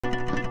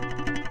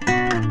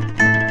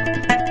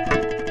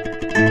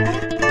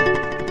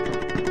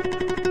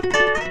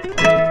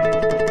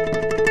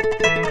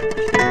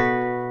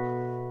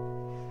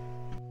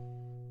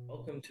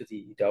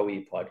the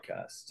DAOI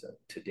podcast.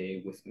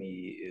 Today with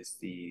me is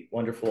the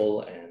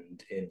wonderful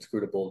and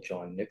inscrutable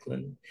Jon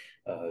Nicklin.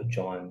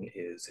 Jon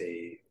is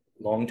a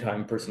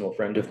longtime personal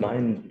friend of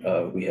mine.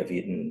 We have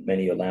eaten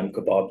many a lamb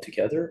kebab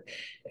together,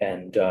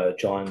 and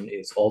Jon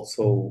is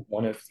also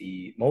one of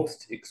the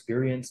most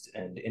experienced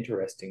and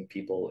interesting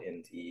people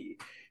in the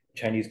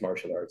Chinese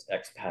martial arts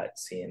expat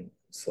scene.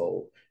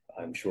 So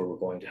I'm sure we're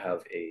going to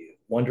have a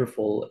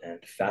wonderful and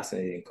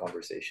fascinating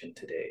conversation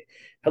today.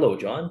 Hello,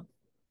 Jon.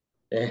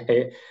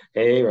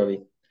 Hey,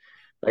 Robbie.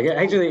 Like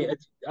actually,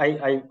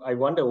 I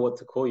wonder what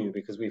to call you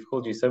because we've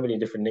called you so many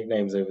different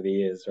nicknames over the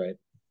years, right?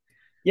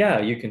 Yeah,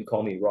 you can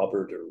call me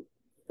Robert or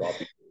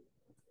Robbie,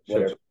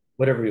 Sure.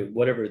 whatever,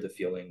 whatever the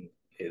feeling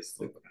is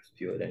that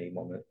grasps you at any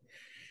moment.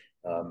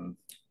 Um,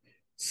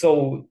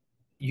 so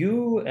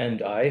you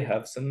and I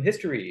have some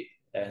history,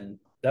 and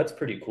that's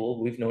pretty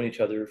cool. We've known each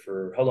other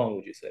for how long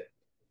would you say?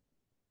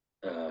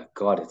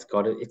 God, it's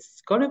got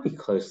to be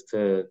close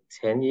to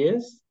 10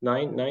 years,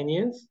 nine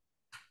years.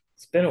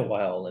 It's been a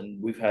while, and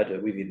we've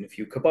eaten a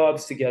few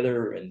kebabs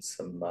together and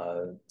some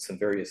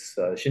various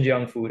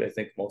Xinjiang food, I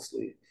think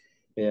mostly.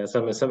 Yeah,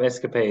 some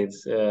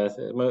escapades,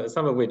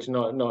 some of which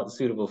not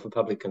suitable for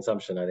public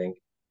consumption, I think.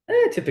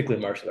 Typically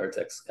martial arts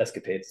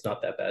escapades,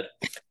 not that bad.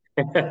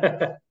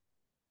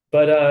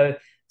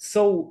 But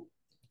so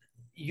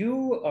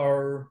you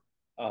are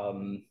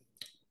um,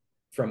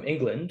 from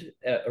England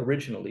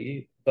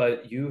originally,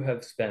 but you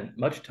have spent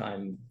much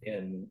time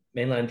in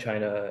mainland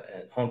China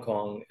and Hong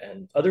Kong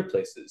and other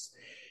places.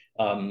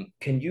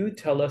 Can you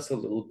tell us a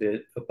little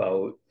bit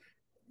about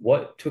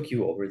what took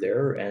you over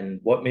there and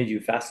what made you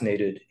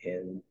fascinated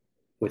in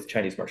with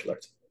Chinese martial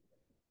arts?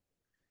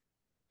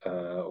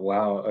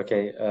 Wow.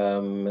 Okay.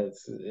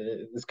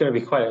 It's going to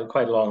be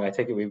quite long. I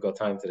take it we've got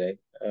time today.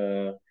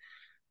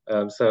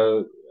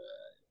 So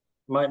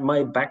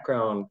my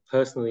background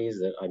personally is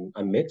that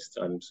I'm mixed.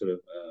 I'm sort of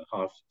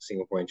half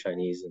Singaporean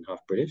Chinese and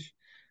half British.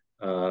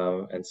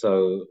 And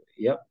so,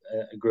 yep,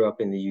 I grew up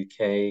in the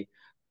UK,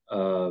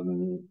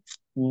 um,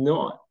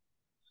 not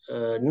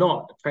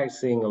not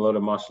practicing a lot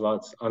of martial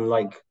arts,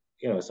 unlike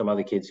some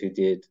other kids who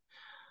did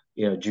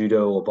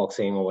judo or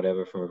boxing or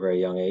whatever from a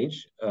very young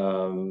age.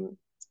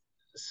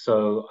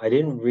 So I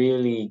didn't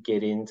really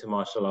get into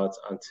martial arts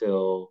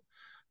until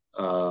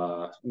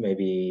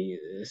maybe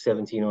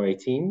 17 or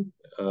 18.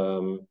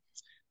 There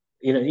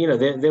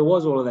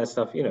was all of that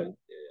stuff.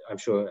 I'm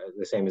sure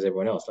the same as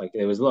everyone else. Like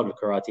there was a lot of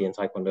karate and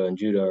taekwondo and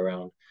judo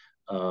around,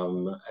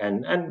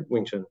 and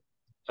Wing Chun.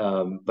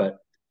 But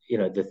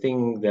the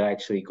thing that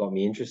actually got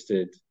me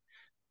interested,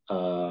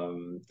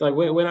 like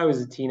when I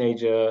was a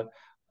teenager,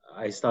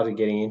 I started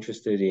getting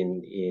interested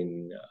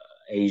in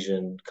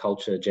Asian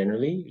culture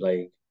generally,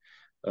 like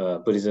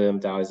Buddhism,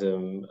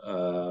 Taoism,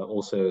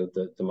 also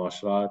the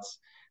martial arts,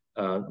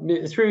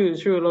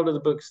 through a lot of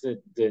the books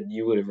that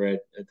you would have read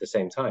at the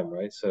same time,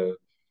 right? So,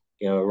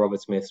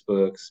 Robert Smith's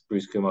books,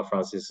 Bruce Kumar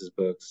Francis's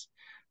books,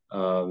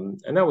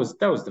 and that was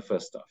the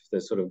first stuff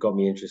that sort of got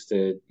me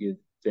interested.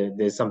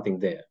 There's something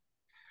there,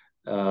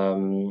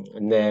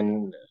 and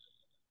then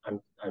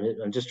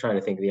I'm just trying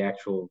to think of the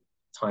actual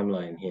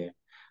timeline here.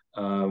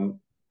 Um,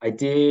 I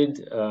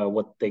did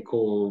what they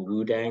call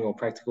Wudang or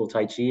practical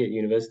Tai Chi at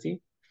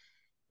university.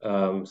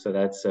 So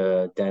that's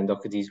Dan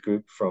Doherty's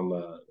group from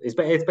it's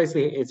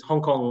basically it's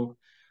Hong Kong.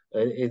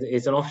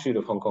 It's an offshoot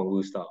of Hong Kong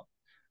Wu style.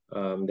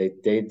 They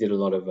did a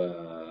lot of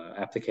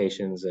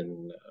applications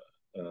and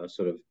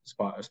sort of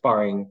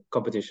sparring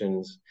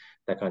competitions,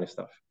 that kind of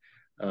stuff.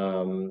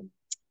 Um,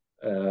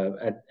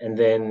 and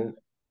then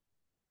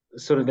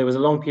sort of there was a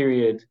long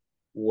period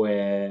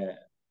where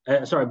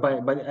sorry,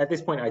 but at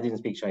this point I didn't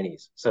speak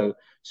Chinese. So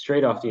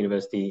straight after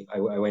university, I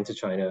went to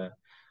China,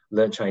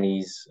 learned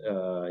Chinese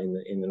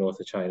in the north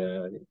of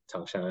China,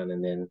 Tangshan,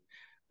 and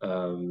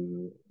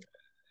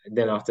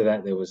then after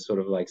that there was sort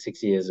of like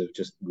 6 years of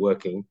just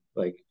working,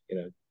 like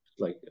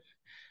like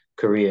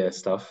career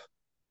stuff.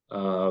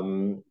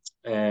 And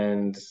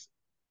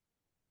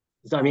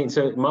I mean,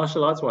 so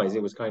martial arts wise,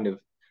 it was kind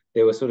of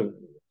they were sort of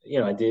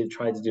I did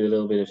try to do a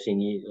little bit of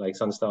Xing Yi, like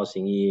Sun Style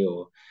Xing Yi,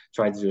 or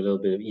tried to do a little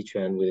bit of Yi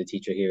Chuan with a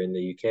teacher here in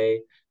the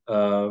UK.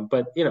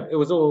 But it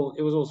was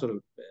all sort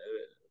of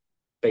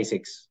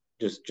basics,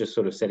 just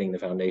sort of setting the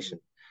foundation.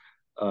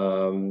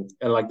 And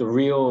like the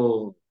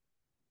real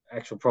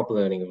actual proper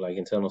learning of like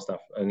internal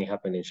stuff only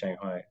happened in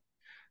Shanghai.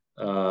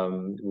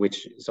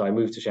 Which so I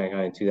moved to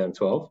Shanghai in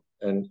 2012,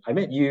 and I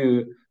met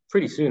you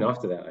pretty soon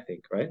after that, I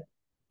think, right?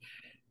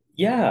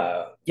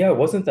 Yeah, it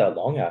wasn't that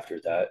long after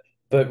that.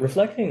 But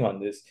reflecting on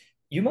this,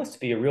 you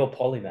must be a real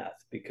polymath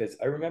because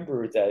I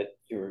remember that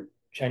your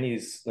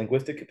Chinese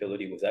linguistic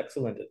ability was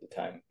excellent at the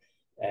time,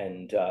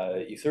 and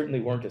you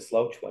certainly weren't a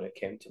slouch when it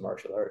came to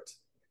martial arts.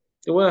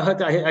 Well, I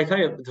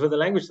kind of for the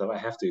language stuff I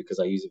have to because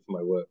I use it for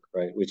my work,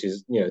 right? Which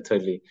is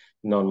totally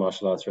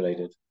non-martial arts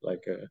related. But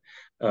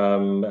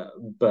on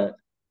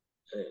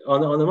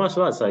the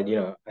martial arts side,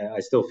 I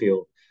still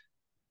feel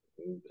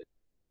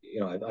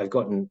I've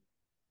gotten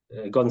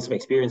some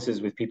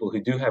experiences with people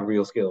who do have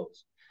real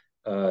skills.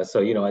 So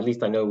at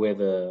least I know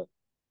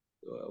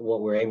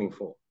what we're aiming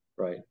for,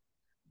 right?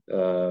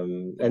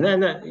 And then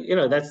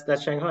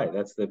that's Shanghai.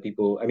 That's the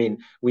people. I mean,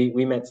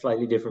 we met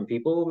slightly different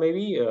people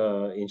maybe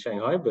in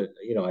Shanghai, but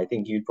I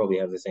think you'd probably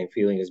have the same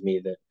feeling as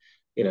me that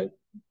you know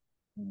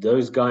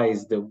those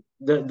guys,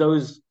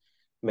 those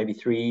maybe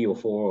 3 or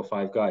 4 or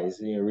 5 guys,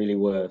 really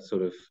were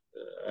sort of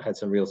had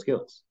some real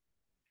skills.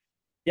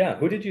 Yeah,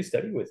 who did you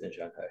study with in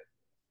Shanghai?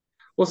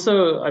 Well,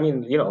 so I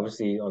mean,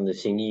 obviously on the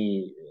Xing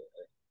Yi,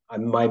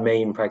 my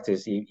main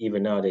practice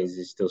even nowadays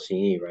is still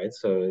Xing Yi, right?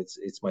 So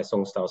it's my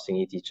song style Xing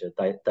Yi teacher,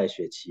 Tai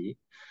Xue,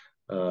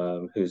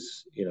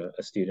 who's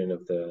a student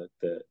of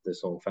the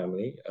Song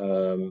family.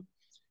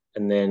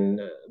 And then,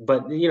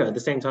 but at the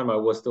same time, I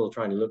was still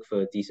trying to look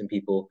for decent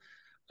people.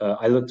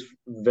 I looked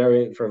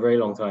for a very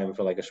long time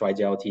for like a Shuai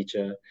Jiao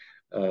teacher,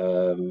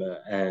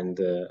 and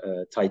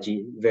Tai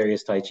Chi,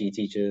 various Tai Chi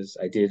teachers.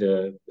 I did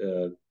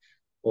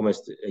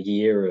almost a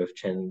year of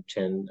Chen,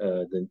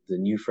 the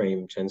new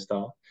frame Chen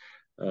style.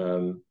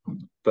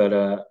 But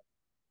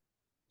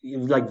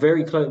like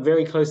very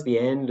close to the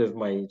end of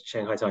my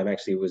Shanghai time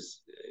actually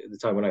was the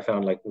time when I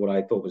found like what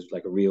I thought was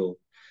like a real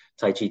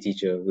Tai Chi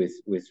teacher with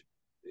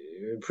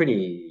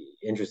pretty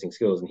interesting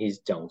skills, and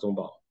he's Jiang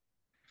Zongbao.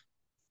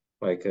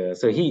 Like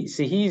so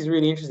he's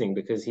really interesting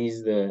because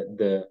he's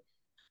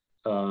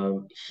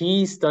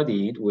he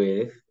studied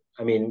with,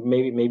 I mean,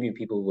 maybe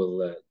people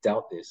will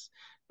doubt this,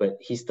 but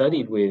he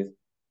studied with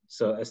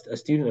a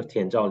student of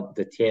Tian Zhao,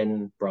 the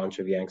Tian branch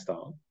of Yang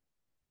style,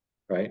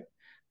 right?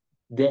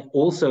 Then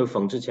also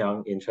Feng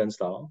Zhiqiang in Chen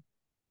style,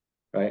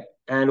 right?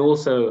 And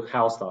also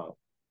Hao style,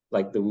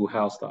 like the Wu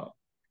Hao style,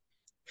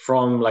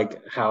 from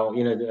like how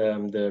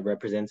the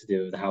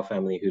representative of the Hao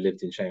family who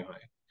lived in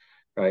Shanghai,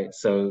 right?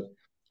 So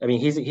I mean,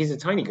 he's a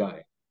tiny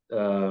guy,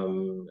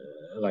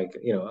 like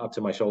up to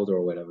my shoulder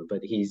or whatever,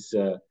 but he's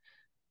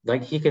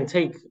like he can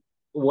take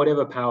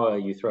whatever power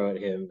you throw at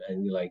him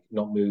and like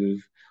not move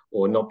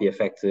or not be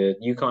affected.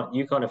 You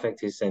can't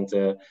affect his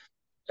center,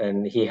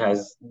 and he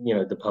has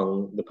the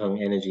peng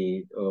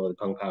energy or the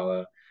peng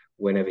power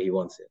whenever he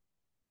wants it,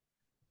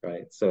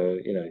 right? So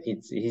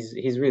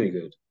he's really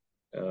good.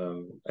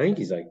 I think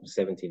he's like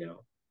 70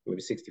 now,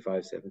 maybe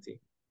 65, 70.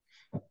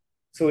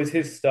 So is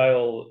his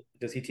style,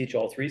 does he teach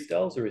all three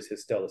styles or is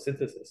his style a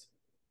synthesis?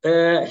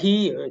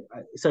 He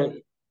so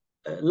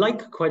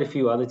like quite a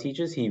few other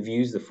teachers, he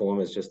views the form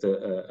as just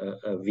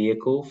a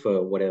vehicle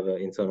for whatever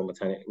internal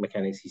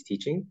mechanics he's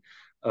teaching.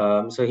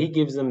 So he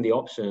gives them the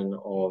option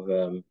of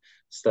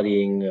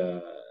studying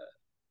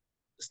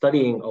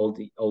old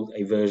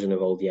a version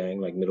of old Yang,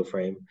 like middle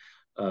frame,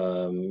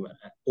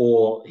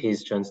 or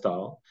his Chen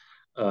style.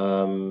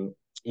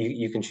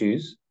 You can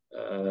choose.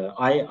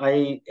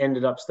 I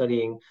ended up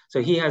studying.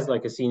 So he has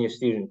like a senior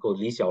student called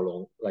Li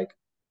Xiaolong, like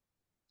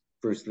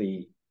Bruce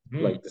Lee,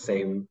 Hmm. like the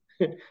same.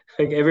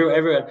 Like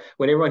everyone,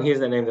 when everyone hears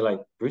that name, they're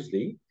like Bruce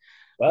Lee.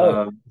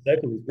 Wow,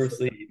 exactly. So, Bruce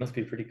Lee, he must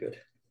be pretty good.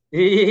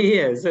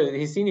 yeah. So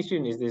his senior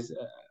student is this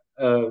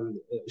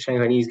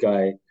Shanghainese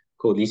guy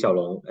called Li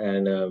Xiaolong,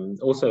 and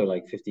also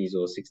like 50s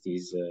or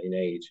 60s in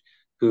age,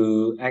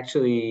 who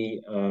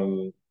actually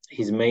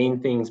his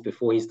main things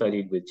before he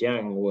studied with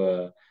Jiang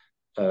were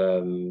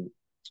um,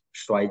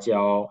 Shuai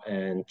Jiao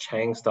and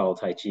Chang style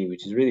Tai Chi,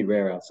 which is really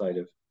rare outside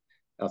of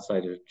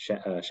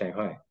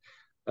Shanghai.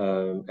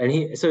 And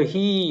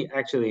he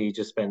actually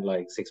just spent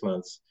like 6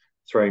 months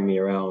throwing me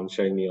around,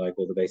 showing me like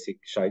all the basic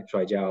Shuai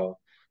Jiao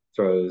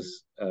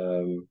throws,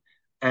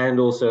 and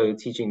also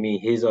teaching me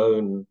his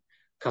own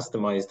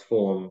customized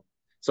form.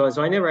 So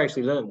I never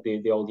actually learned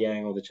the old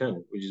Yang or the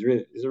Chen, which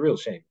is a real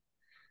shame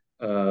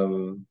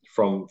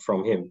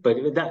from him. But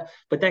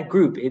that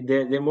group,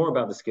 they're more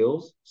about the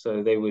skills.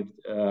 So they would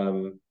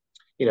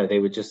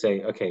just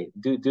say, okay,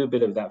 do a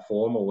bit of that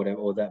form or whatever,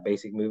 or that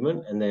basic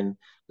movement, and then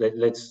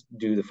let's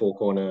do the four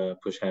corner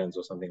push hands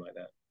or something like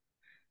that,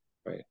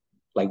 right?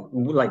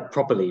 Like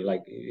properly,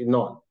 like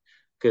not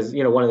because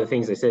one of the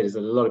things they said is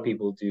that a lot of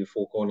people do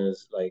four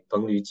corners like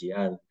peng lu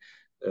jian,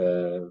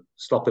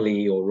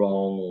 sloppily or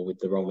wrong or with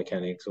the wrong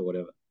mechanics or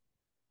whatever.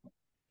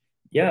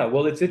 Yeah,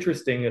 well, it's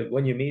interesting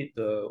when you meet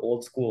the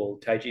old school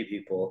Tai Chi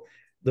people,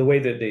 the way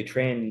that they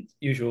train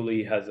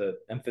usually has an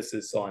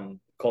emphasis on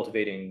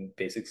cultivating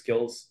basic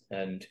skills,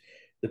 and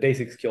the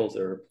basic skills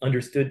are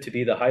understood to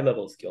be the high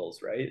level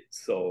skills, right?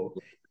 So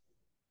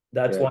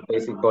that's Yeah, one,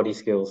 basic body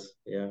skills.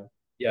 Yeah.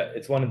 yeah,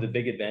 it's one of the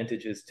big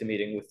advantages to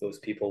meeting with those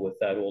people with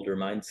that older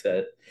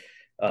mindset.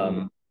 Mm.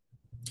 Um,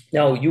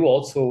 Now, you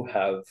also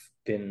have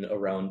been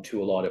around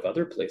to a lot of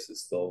other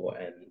places, though,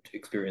 and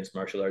experienced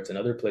martial arts in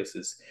other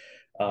places.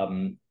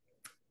 Um,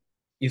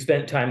 you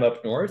spent time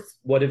up north.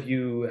 What have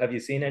you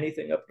seen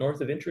anything up north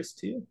of interest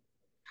to you?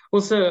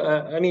 Well, so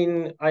I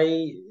mean,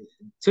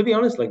 to be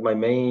honest, like my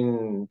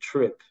main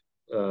trip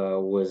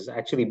was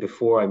actually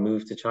before I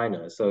moved to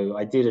China. So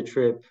I did a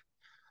trip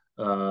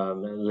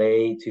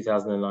late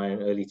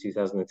 2009, early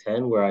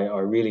 2010, where I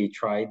really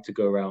tried to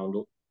go around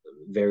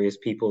various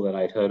people that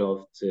I'd heard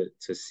of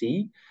to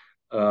see.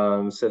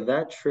 So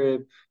that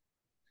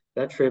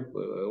trip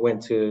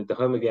went to the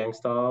home of Yang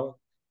style,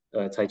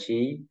 Tai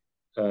Chi.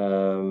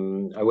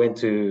 I went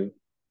to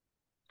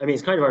I mean,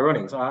 it's kind of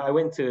ironic. So I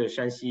went to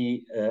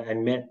Shanxi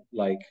and met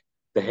like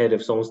the head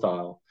of Song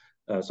style,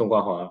 Song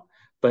Guanghua.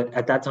 But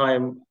at that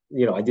time,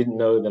 I didn't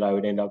know that I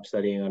would end up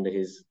studying under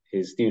his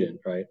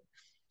student, right?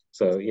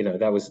 So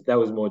that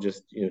was more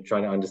just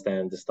trying to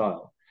understand the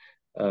style.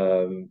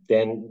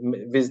 Then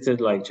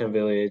visited like Chen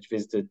Village,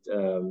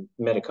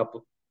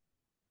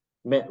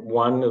 met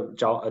one of a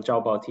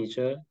Zhao Bao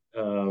teacher.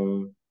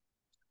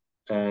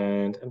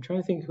 And I'm trying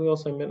to think who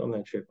else I met on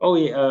that trip. Oh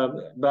yeah,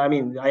 but I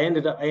mean, the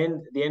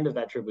end of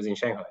that trip was in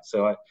Shanghai,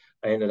 so I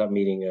ended up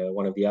meeting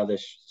one of the other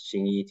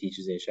Xing Yi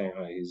teachers in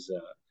Shanghai, who's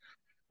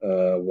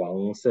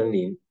Wang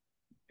Senlin,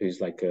 who's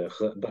like a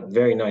but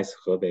very nice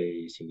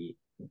Hebei Xing Yi.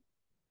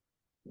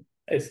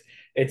 It's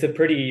it's a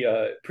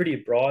pretty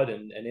broad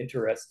and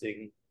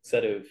interesting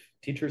set of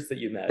teachers that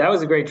you That met.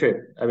 was a great trip.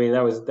 I mean,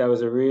 that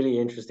was a really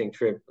interesting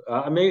trip.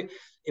 I mean,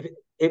 if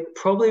it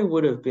probably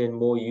would have been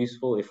more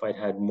useful if I'd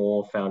had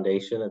more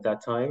foundation at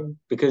that time,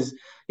 because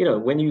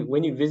when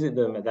you visit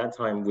them at that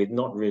time with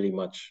not really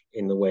much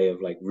in the way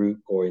of like root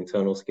or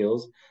internal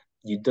skills,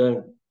 you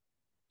don't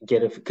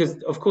get it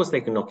because of course they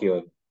can knock you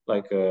over.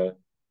 Like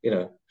you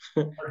know,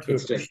 Hard to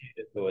it's just appreciate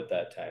it though at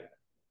that time.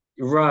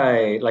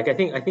 right. Like I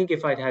think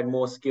if I'd had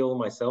more skill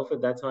myself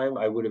at that time,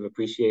 I would have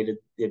appreciated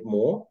it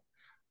more.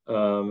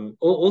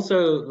 Also,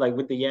 like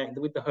with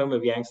the home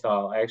of Yang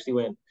style, I actually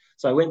went.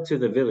 So I went to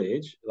the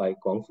village, like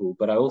Guangfu,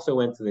 but I also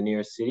went to the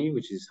nearest city,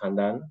 which is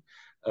Handan.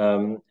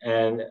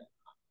 And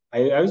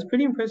I was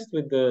pretty impressed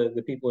with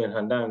the people in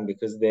Handan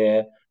because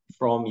they're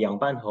from Yang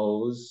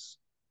Banho's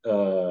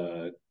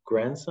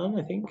grandson,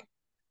 I think.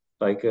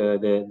 Like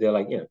they're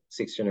like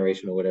sixth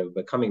generation or whatever,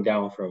 but coming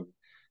down from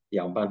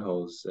Yang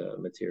Banho's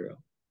material.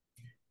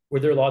 Were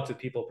there lots of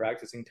people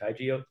practicing Tai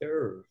Chi out there?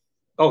 Or?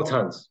 Oh,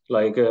 tons.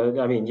 Like,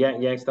 I mean,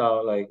 Yang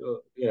style, like,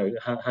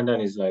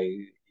 Handan is like,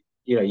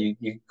 you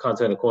can't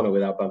turn a corner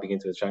without bumping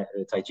into a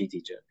Tai Chi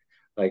teacher.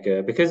 Like,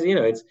 because,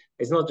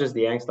 it's not just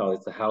the Yang style,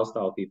 it's the Hao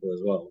style people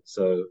as well.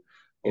 So,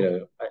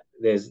 Okay.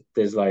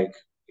 there's like,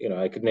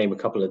 I could name a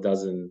couple of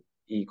dozen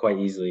quite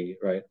easily,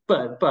 right?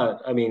 But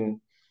I mean,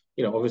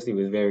 obviously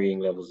with varying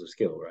levels of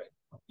skill, right?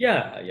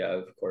 Yeah, yeah,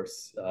 of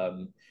course.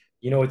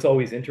 It's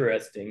always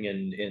interesting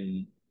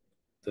in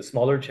the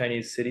smaller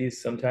Chinese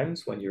cities.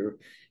 Sometimes when you're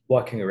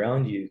walking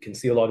around, you can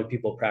see a lot of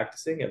people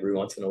practicing. Every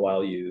once in a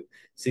while, you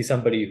see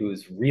somebody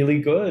who's really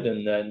good,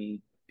 and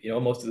then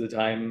most of the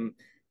time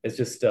it's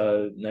just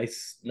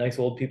nice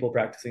old people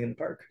practicing in the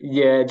park.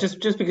 Yeah,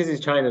 just because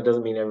it's China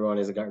doesn't mean everyone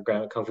is a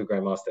kung fu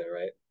grandmaster,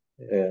 right?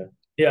 Yeah.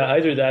 Yeah,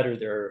 either that or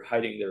they're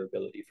hiding their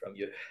ability from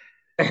you.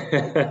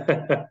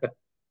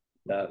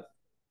 Uh,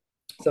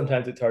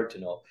 Sometimes it's hard to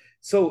know.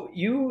 So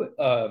you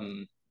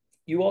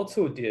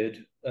also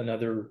did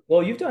another,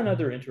 well, you've done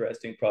other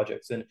interesting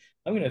projects, and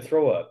I'm going to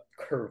throw a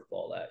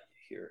curveball at you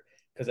here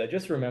because I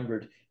just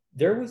remembered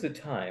there was a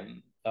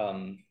time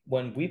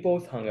when we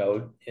both hung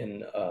out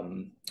in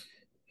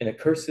a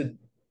cursed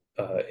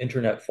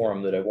internet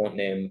forum that I won't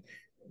name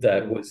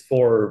that was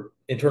for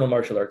internal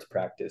martial arts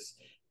practice.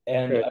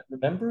 And Right. I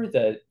remember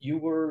that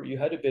you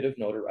had a bit of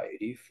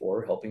notoriety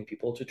for helping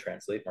people to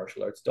translate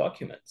martial arts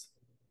documents.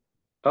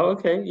 Oh,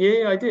 okay.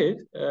 Yeah, I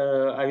did.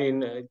 I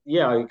mean,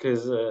 yeah,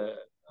 because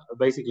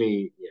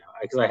basically, yeah,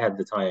 because I had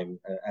the time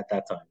at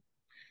that time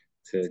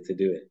to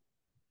do it.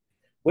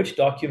 Which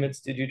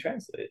documents did you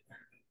translate?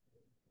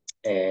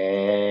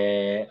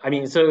 I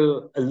mean,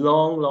 so a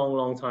long, long,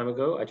 long time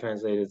ago, I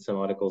translated some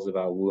articles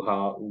about Wu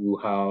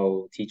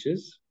Hao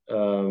teachers,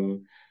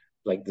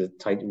 like the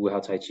Wu Hao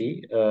Tai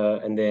Chi,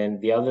 and then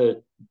the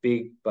other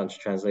big bunch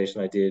of translation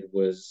I did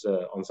was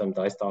on some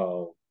Dai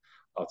style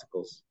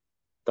articles,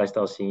 Dai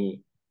style Xing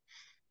Yi.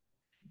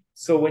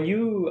 So when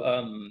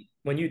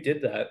you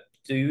did that,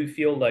 do you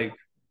feel like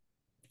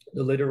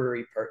the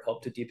literary part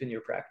helped to deepen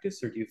your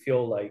practice, or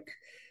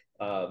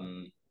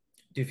um,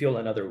 do you feel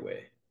another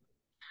way?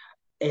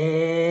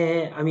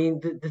 I mean,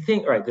 the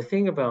thing, right? The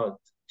thing about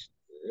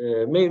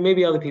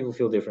maybe other people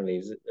feel differently.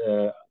 Is,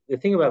 the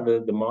thing about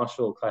the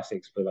martial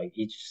classics for like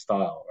each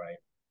style, right?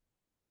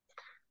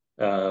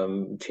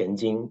 全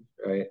经,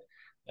 right?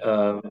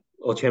 Yeah.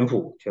 Or 全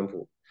谱,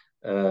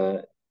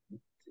 uh,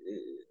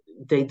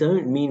 they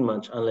don't mean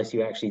much unless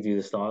you actually do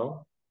the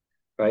style,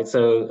 right?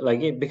 So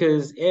like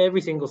because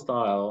every single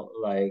style,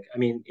 like I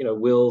mean,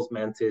 Will's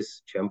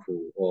Mantis 全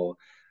谱 or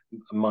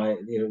my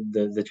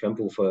the 全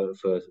谱 for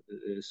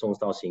Song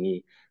style 形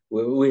意,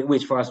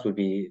 which for us would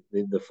be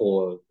the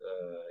four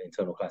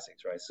internal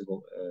classics, right?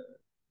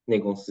 内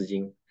功四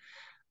经.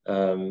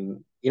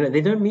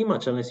 They don't mean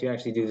much unless you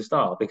actually do the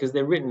style because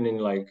they're written in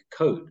like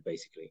code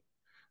basically.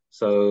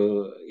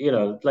 So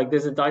like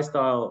there's a die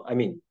style. I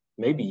mean,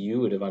 maybe you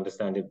would have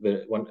understand it,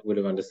 but one would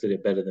have understood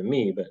it better than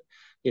me. But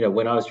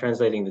when I was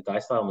translating the die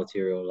style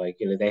material, like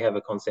they have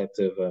a concept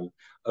of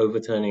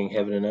overturning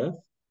heaven and earth,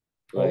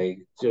 Oh, like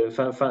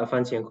翻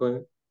乾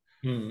坤,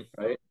 hmm.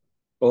 right?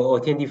 Or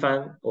天地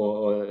翻,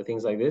 or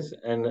things like this.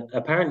 And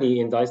apparently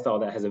in die style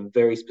that has a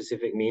very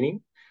specific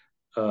meaning.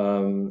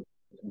 Um,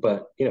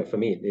 but for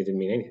me, it didn't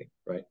mean anything,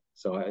 right?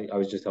 So I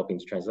was just helping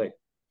to translate.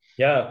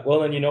 Yeah, well,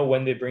 and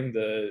when they bring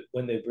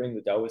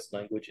the Taoist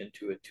language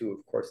into it too,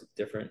 of course, it's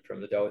different from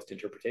the Taoist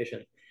interpretation.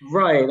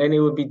 Right, and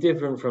it would be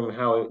different from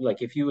how, like,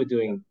 if you were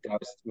doing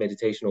Taoist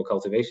meditation or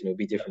cultivation, it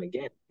would be Yeah, different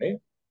again, right?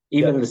 yeah.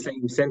 Even the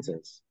same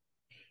sentence.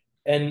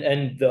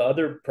 And the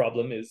other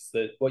problem is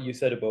that what you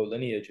said about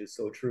lineage is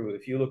so true.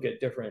 If you look at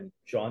different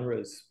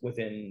genres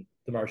within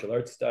the martial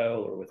arts style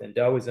or within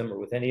Taoism or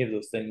with any of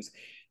those things,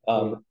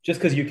 Mm, just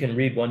because you can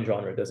read one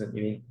genre doesn't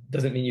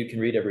mean you can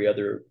read every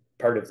other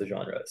part of the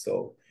genre. So,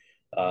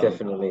 um,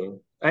 definitely.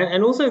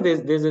 And also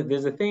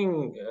there's a thing,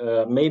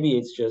 maybe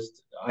it's just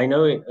I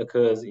know it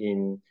occurs in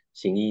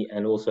Xing Yi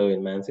and also in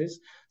Mantis.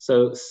 So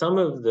some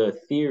of the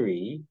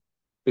theory,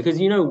 because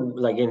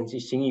like in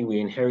Xing Yi, we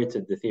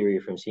inherited the theory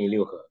from Xing Yi,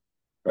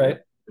 right? right?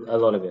 A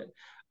lot of it.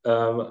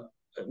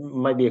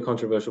 Might be a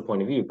controversial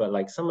point of view, but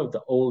like some of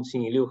the old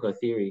Xing Yi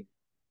theory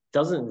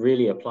doesn't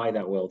really apply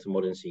that well to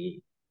modern Xing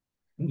Yi,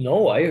 No,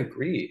 I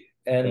agree.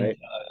 And right?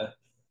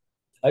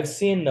 I've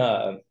seen,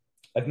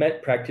 I've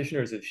met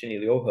practitioners of Xing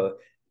Yi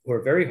who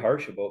are very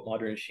harsh about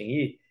modern Xing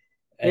Yi.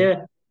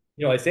 And,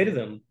 Yeah. I say to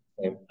them,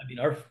 Same. I mean,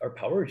 our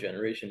power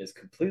generation is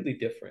completely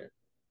different.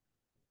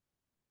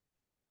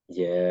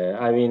 Yeah,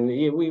 I mean,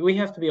 we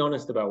have to be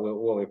honest about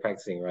what we're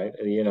practicing, right?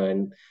 And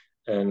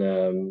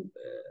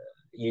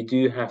you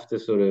do have to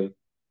sort of.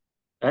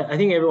 I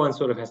think everyone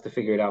sort of has to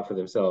figure it out for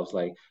themselves.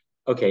 Like,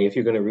 okay, if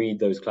you're going to read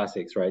those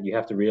classics, right, you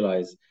have to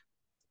realize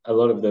a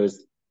lot of those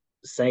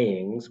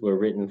sayings were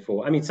written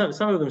for. I mean,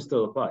 some of them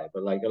still apply,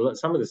 but like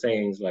some of the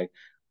sayings, like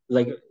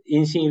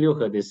in Xing Liu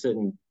He, there's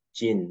certain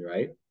jin,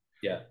 right?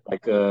 Yeah.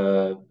 Like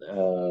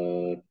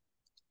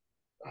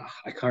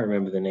I can't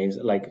remember the names,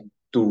 like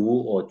Du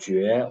or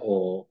Jue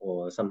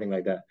or something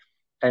like that.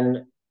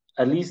 And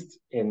at least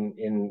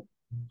in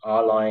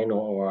our line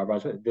or our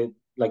branch,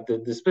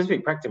 the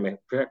specific practice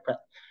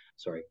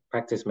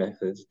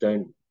methods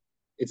don't.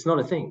 It's not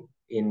a thing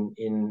in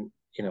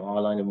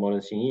our line of modern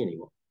Xingyi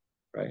anymore,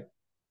 right?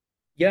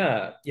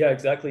 Yeah, yeah,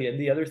 exactly. And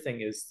the other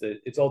thing is that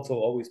it's also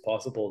always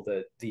possible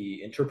that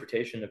the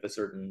interpretation of a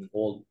certain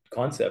old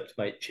concept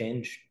might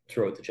change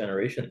throughout the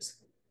generations,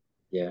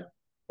 Yeah,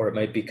 or it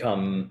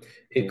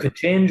mm, could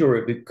change, or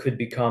it could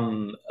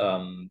become,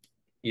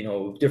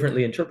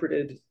 differently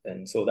interpreted.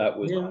 And so that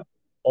would yeah.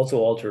 also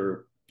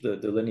alter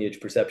the lineage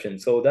perception.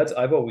 So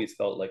I've always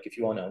felt like if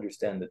you want to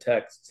understand the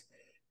texts,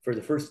 for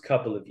the first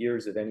couple of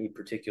years of any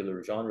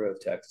particular genre of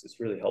text, it's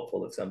really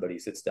helpful if somebody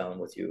sits down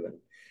with you and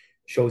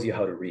shows you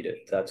how to read it.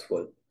 That's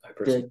what I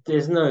personally.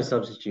 There's no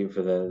substitute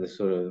for the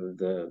sort of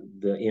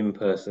the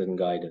in-person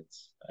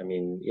guidance. I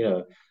mean,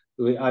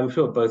 I'm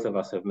sure both of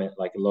us have met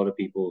like a lot of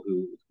people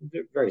who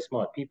they're very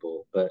smart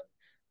people, but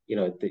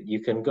that you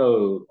can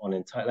go on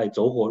entire like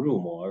走火入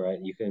魔, right?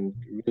 You can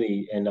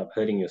really end up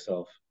hurting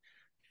yourself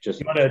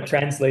just You want to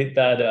translate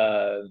that?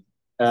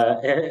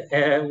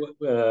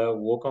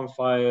 walk on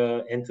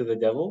fire, enter the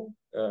devil.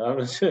 I'm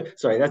not sure.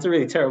 Sorry, that's a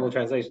really terrible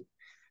translation.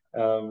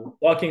 Um,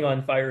 Walking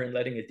on fire and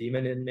letting a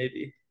demon in,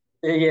 maybe.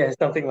 yeah,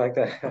 something like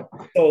that.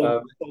 So,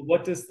 Um, so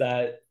what does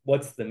that?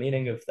 What's the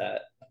meaning of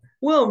that?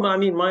 Well, I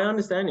mean, my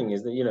understanding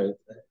is that,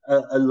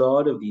 a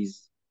lot of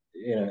these,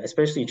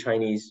 especially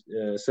Chinese,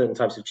 certain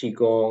types of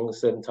Qigong,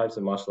 certain types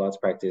of martial arts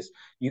practice,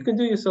 you can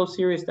do yourself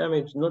serious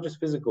damage, not just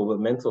physical, but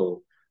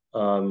mental.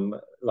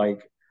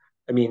 Like,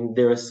 I mean,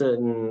 there are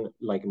certain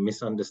like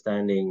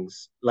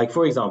misunderstandings. Like,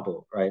 for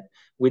example, right,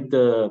 with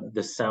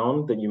the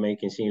sound that you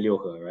make in Xing Liu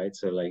He, right?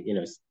 So, like,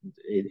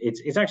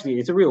 it's actually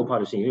it's a real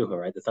part of Xing Liu He,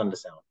 right? The thunder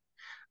sound,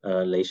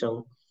 Lei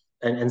Sheng,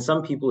 and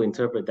some people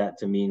interpret that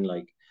to mean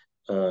like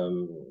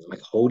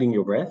holding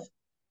your breath,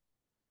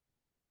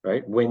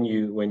 right? When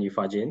you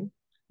fudge in,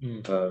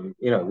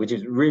 Mm, which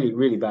is really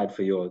really bad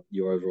for your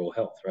overall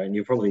health, right? And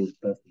you probably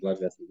burst the blood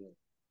vessels.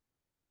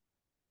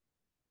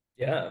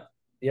 yeah,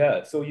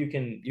 yeah. So you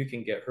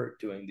can get hurt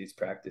doing these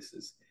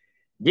practices.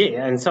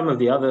 Yeah, and some of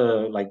the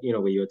other like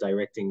where you're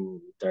directing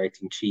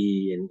chi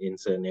in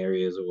certain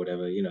areas or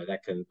whatever,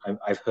 that can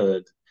I've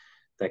heard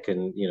that can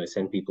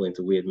send people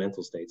into weird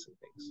mental states and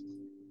things.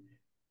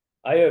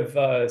 I have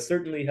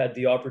certainly had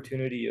the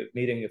opportunity of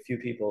meeting a few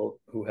people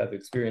who have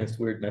experienced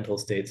weird mental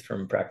states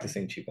from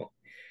practicing Qigong.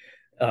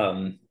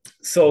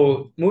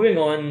 So moving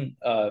on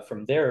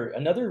from there,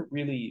 another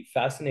really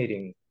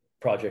fascinating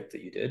project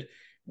that you did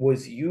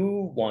was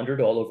you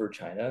wandered all over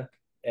China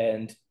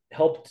and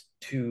helped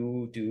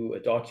to do a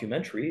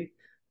documentary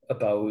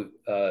about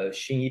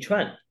Xing Yi,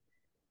 Mm.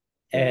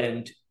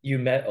 and you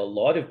met a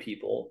lot of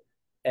people,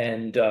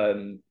 and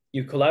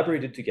you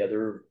collaborated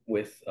together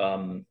with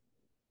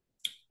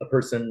a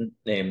person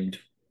named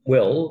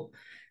Will,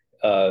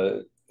 uh,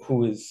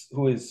 who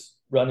is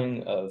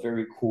running a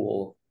very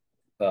cool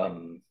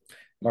um,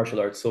 martial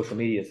arts social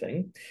media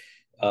thing.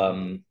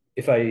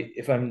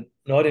 If I'm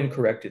not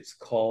incorrect, it's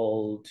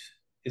called.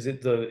 Is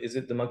it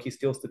the monkey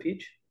steals the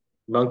peach?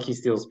 Monkey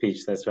steals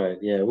peach. That's right.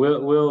 Yeah,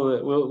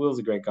 Will's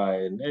a great guy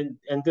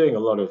and doing a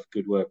lot of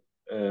good work.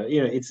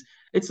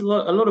 It's a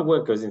lot of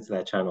work goes into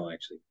that channel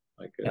actually,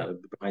 like Yeah.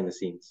 behind the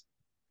scenes.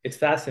 it's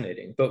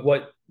fascinating. But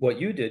what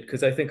you did,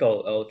 because I think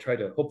I'll try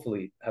to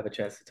hopefully have a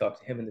chance to talk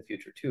to him in the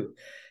future too.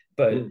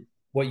 But Mm.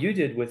 what you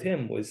did with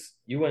him was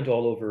you went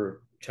all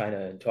over China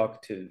and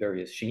talked to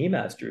various Xing Yi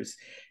masters.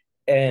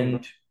 Mhm.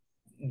 And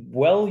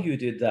while you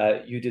did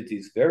that, you did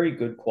these very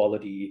good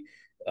quality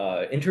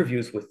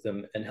interviews with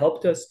them and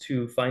helped us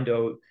to find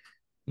out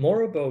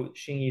more about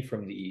Xing Yi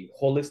from the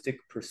holistic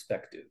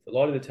perspective. A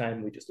lot of the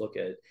time, we just look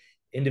at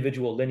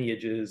individual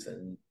lineages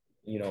and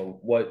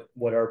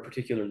what our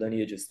particular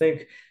lineages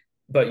think.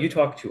 But you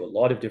talk to a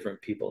lot of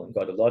different people and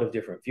got a lot of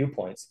different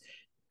viewpoints,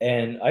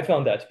 and I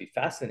found that to be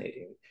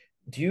fascinating.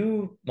 Do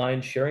you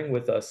mind sharing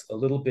with us a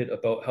little bit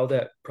about how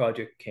that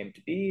project came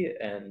to be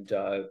and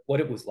what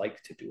it was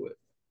like to do it?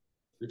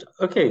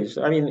 Okay,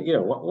 so I mean,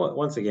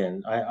 once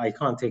again, I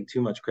can't take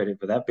too much credit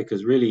for that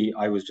because really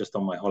I was just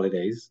on my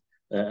holidays,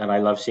 and I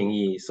love Xing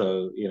Yi,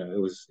 so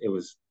it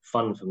was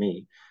fun for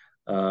me.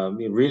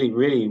 It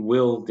really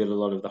Will did a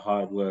lot of the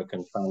hard work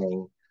and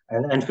planning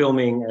and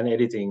filming and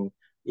editing,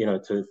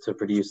 to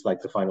produce like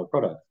the final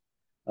product,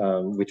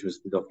 which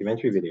was the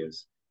documentary videos.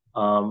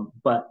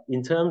 But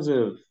in terms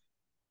of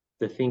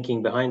the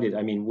thinking behind it.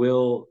 I mean,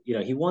 Will,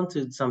 he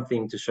wanted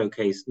something to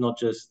showcase not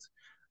just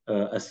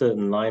a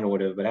certain line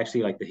order, but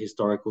actually like the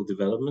historical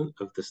development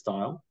of the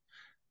style.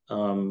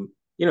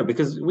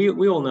 Because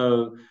we all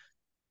know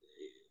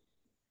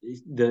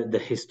the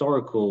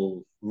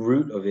historical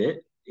root of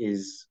it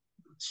is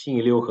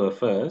Xing Liuhe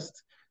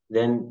first,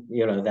 then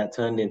that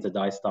turned into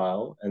Dai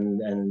style,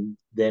 and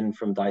then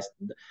from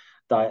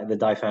the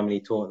Dai family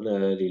taught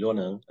Li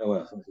Luonen.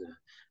 Well,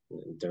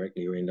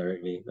 directly or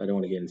indirectly. I don't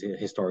want to get into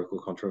historical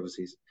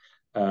controversies.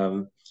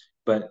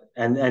 But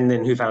and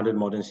then who founded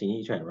modern Xing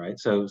Yi Chen, right?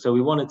 So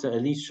we wanted to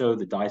at least show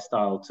the Dai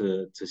style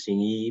to Xing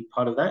Yi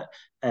part of that,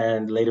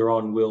 and later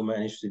on Will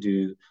managed to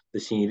do the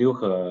Xing Yi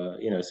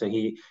Liuhe, so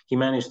he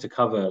managed to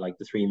cover like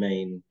the three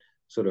main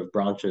sort of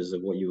branches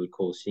of what you would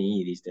call Xing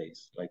Yi these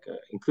days, like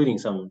including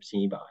some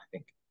Xing Yi Ba, I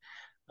think.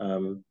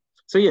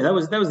 So yeah, that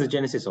was the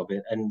genesis of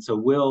it. And so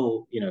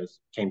Will,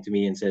 came to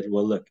me and said,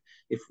 "Well, look,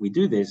 if we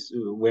do this,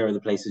 where are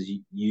the places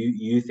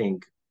you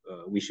think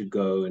we should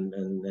go and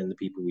the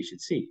people we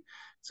should see?"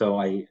 So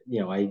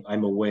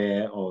I'm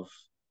aware of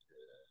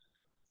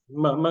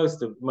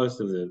most of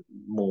the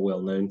more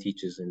well-known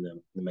teachers in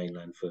the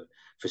mainland for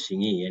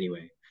Xing Yi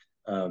anyway.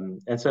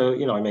 And so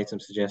I made some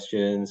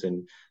suggestions,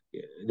 and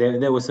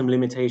there were some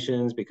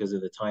limitations because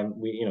of the time.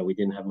 We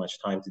didn't have much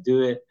time to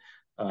do it.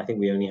 I think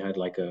we only had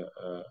like a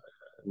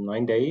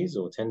 9 days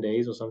or 10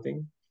 days or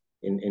something,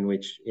 in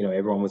which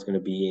everyone was going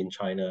to be in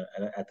China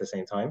at the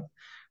same time.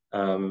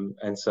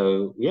 And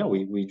so yeah,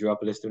 we drew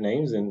up a list of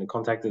names and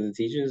contacted the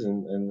teachers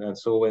and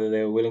saw whether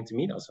they were willing to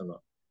meet us or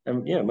not.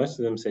 And most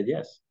of them said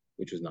yes,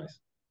 which was nice.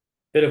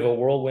 Bit of a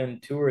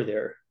whirlwind tour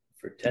there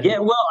for 10 Yeah,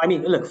 weeks. well, I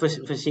mean, look, for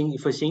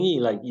Xing Yi,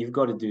 like you've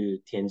got to do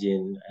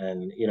Tianjin,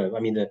 and I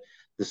mean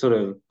the sort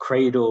of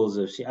cradles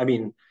of I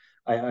mean,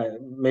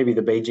 maybe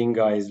the Beijing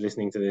guys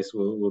listening to this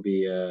will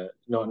be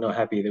not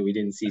happy that we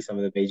didn't see some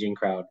of the Beijing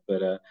crowd,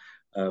 but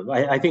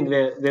I think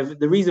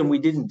the reason we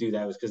didn't do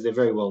that was because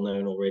they're very well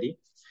known already.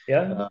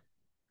 Yeah.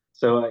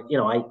 Uh,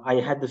 I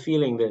had the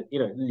feeling that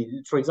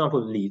for example,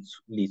 Li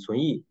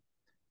Cunyi,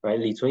 right?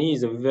 Li Cunyi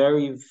is a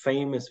very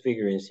famous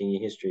figure in Xing Yi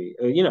history.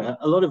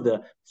 A lot of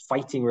the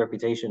fighting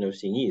reputation of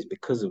Xing Yi is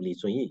because of Li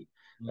Cunyi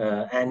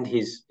Mm. and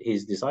his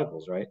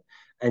disciples, right?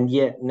 And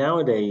yet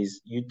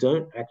nowadays you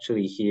don't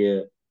actually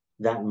hear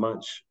that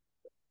much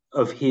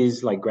of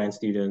his like grand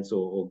students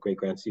or great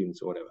grand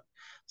students or whatever.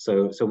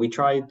 So we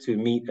tried to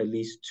meet at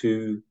least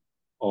two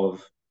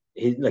of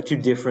his like two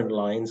different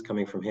lines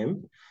coming from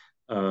him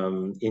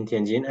in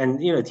Tianjin, and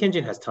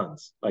Tianjin has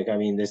tons. Like I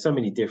mean, there's so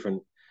many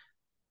different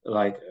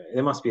like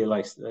there must be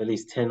like at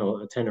least 10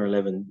 or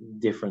 11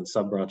 different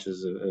sub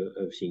branches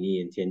of Xing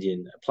Yi and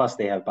Tianjin. Plus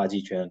they have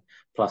Baji Quan,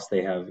 plus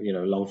they have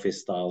long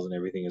fist styles and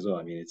everything as well.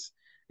 I mean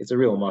it's a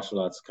real martial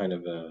arts kind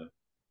of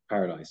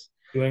paradise.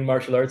 Doing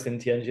martial arts in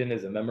Tianjin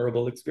is a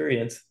memorable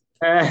experience.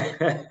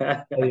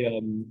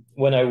 Oh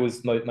When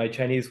my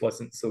Chinese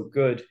wasn't so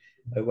good,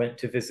 I went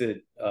to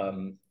visit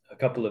a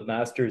couple of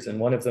masters, and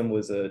one of them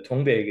was a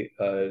Tongbei,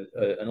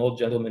 an old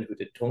gentleman who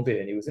did Tongbei,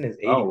 and he was in his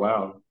 80s.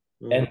 wow.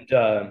 Mm.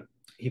 And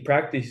he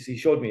practiced. He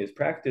showed me his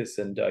practice,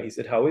 and he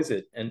said, "How is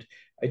it?" And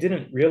I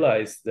didn't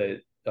realize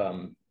that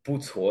 "不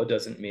错"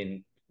 doesn't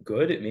mean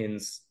good; it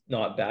means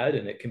not bad,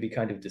 and it can be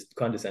kind of It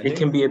condescending.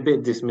 can be a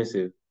bit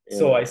dismissive.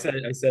 So Yeah.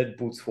 I said "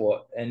不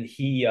错," and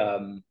he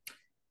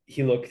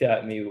looked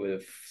at me with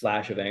a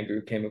flash of anger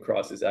came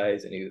across his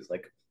eyes, and he was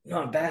like,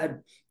 "Not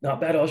bad,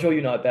 not bad. I'll show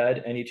you not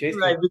bad." And he chased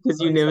me. Right, because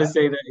you He never slapped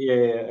me. say that.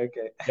 Yeah, Yeah,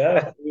 okay.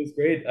 it was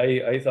great.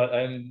 I thought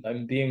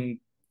I'm being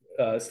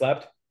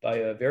slapped by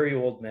a very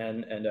old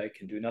man, and I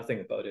can do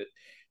nothing about it.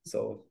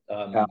 So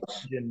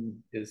Ouch.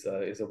 Jin is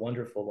a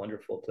wonderful,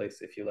 wonderful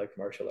place if you like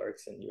martial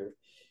arts and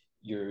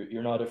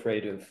you're not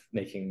afraid of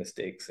making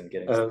mistakes and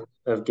getting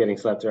Of getting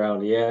slapped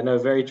around. Yeah, no,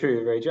 very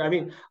true, very true. I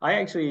mean, I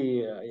actually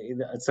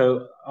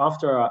so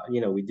after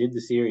we did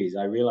the series,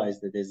 I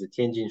realized that there's a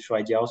Tianjin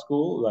Shuaijiao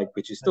school, like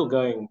which is still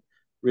going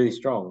really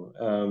strong.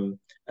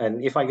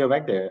 And if I go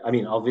back there, I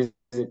mean, I'll visit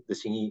the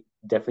Xing Yi,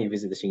 definitely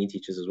visit the Xing Yi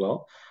teachers as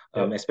well,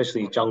 Yeah.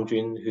 especially Zhang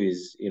Jun, who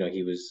is,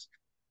 he was,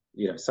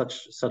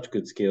 such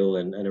good skill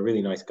and a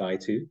really nice guy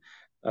too.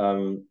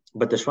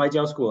 But the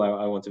Shuaijiao school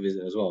I want to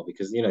visit as well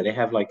because they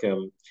have like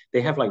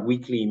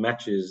weekly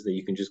matches that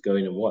you can just go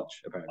in and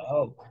watch. Apparently,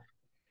 Oh.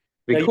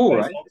 Now be you cool,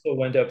 guys right? also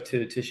went up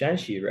to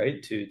Shanxi,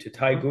 right? To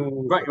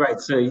Taigu.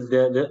 Right. So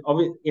the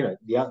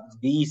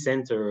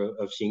center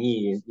of Xing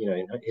Yi,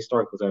 in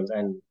historical terms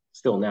and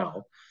still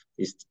now,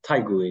 is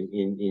Taigu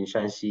in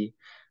Shanxi,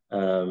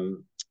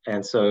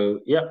 and so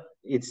yeah,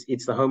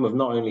 it's the home of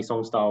not only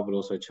Song style but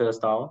also Che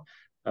style.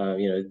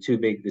 The two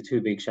big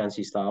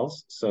Shanxi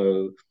styles.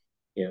 So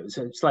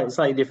so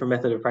slightly different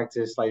method of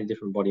practice, slightly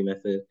different body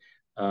method,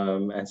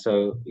 and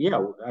so yeah,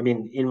 I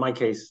mean, in my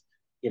case,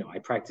 I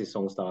practice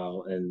Song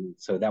style, and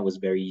so that was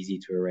very easy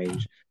to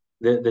arrange.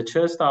 The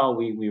Che style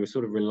we were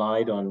sort of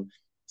relied on.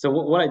 So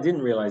what I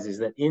didn't realize is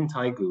that in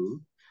Taigu,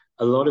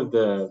 a lot of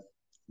the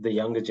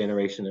younger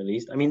generation, at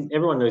least, I mean,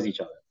 everyone knows each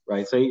other,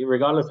 right? So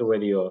regardless of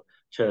whether you're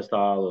Che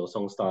style or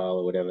Song style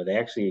or whatever, they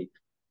actually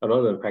a lot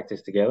of them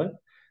practice together.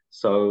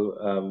 So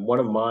one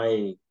of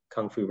my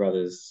Kung Fu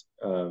brothers,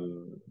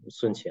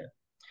 Sun Qian,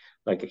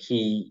 like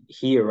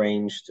he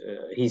arranged.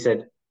 He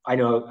said, "I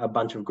know a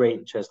bunch of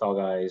great Che style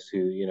guys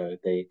who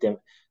they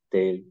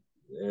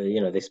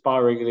they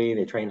spar regularly,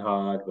 they train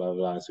hard, blah blah."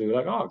 Blah. So we were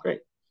like, "Oh,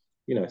 great."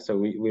 So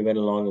we went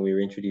along and we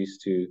were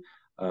introduced to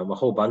a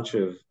whole bunch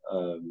of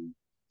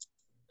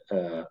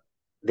uh,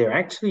 they're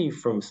actually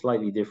from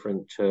slightly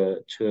different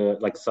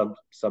like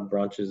sub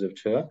branches of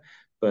Che,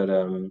 but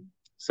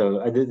so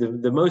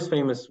the most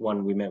famous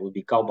one we met would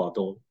be Gao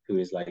Baodong, who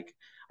is like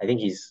I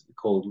think he's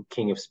called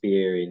King of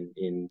Spear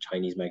in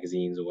Chinese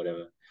magazines or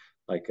whatever.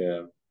 Like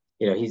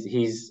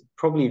he's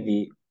probably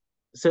the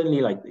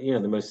certainly like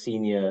the most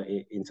senior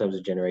in terms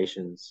of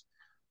generations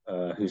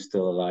who's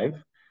still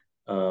alive.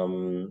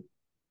 Um,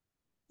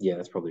 yeah,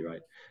 that's probably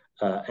right.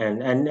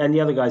 And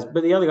the other guys,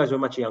 but the other guys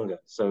were much younger,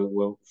 so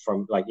were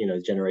from like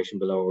generation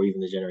below or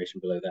even the generation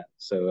below that.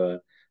 So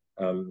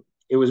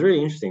it was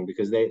really interesting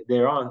because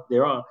there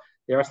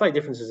are slight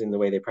differences in the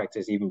way they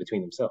practice even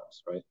between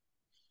themselves, right?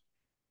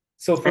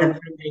 So And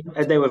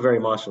they were very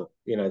martial.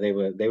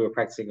 They were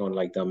practicing on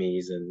like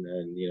dummies and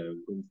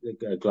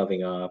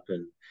gloving up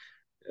and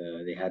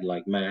they had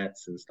like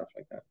mats and stuff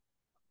like that.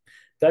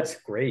 that's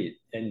great.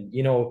 And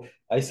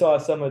I saw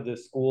some of the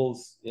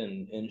schools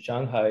in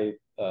Shanghai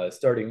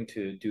starting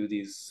to do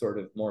these sort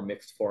of more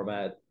mixed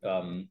format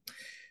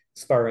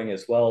sparring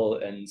as well.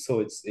 And so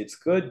it's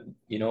good.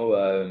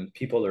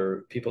 People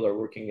are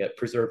working at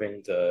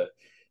preserving the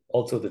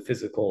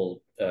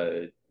physical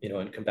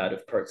and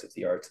combative parts of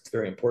the arts. It's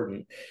very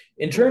important.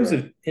 In terms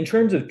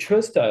of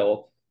Che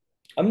style,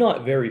 I'm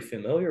not very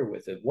familiar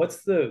with it.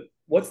 What's the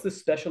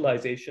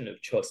specialization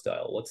of Che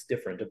style? What's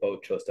different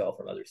about Che style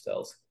from other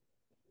styles?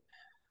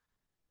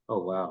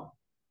 Oh wow.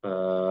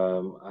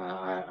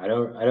 I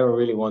don't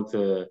really want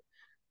to,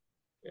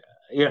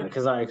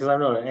 because I'm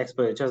not an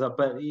expert at chess,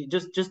 but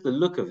just the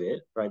look of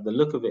it, right? The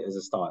look of it as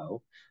a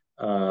style,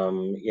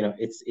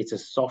 it's a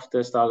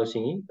softer style of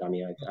singing. I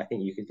mean, I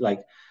think you could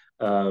like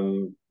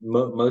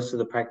most of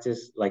the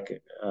practice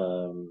like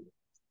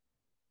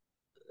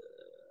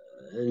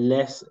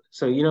less.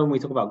 So when we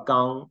talk about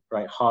gang,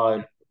 right?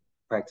 Hard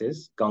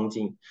practice, gang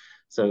jing.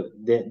 So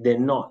they're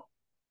not,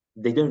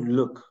 they don't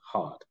look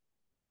hard,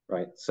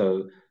 right?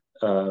 So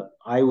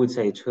I would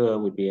say Che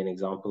would be an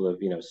example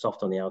of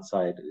soft on the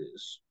outside,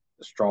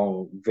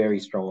 strong, very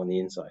strong on the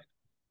inside,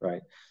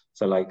 right?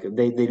 So like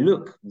they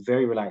look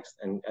very relaxed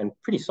and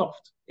pretty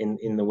soft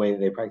in the way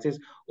that they practice.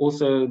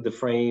 Also, the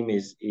frame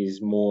is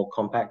more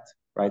compact,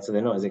 right? So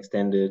they're not as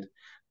extended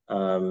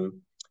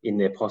in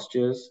their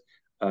postures.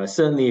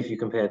 Certainly, if you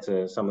compare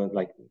to someone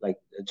like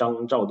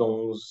Zhang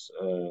Zhaodong's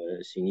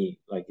Xing Yi,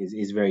 like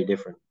is very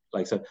different.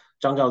 Like so,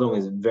 Zhang Zhaodong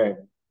is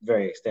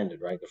very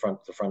extended, right?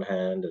 The front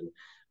hand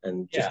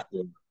and Yeah, just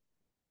the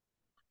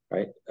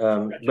right.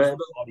 just But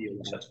audio.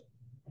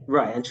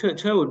 right, and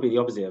Che would be the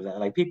opposite of that.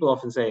 Like people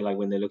often say, like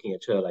when they're looking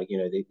at Che, like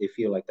they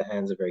feel like the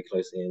hands are very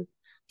close in,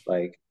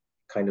 like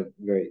kind of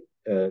very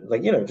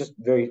like just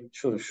very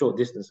sort of short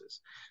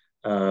distances.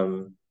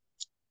 Um,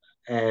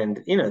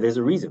 and there's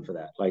a reason for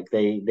that. Like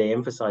they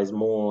emphasize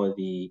more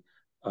the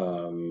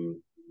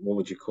what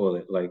would you call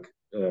it? Like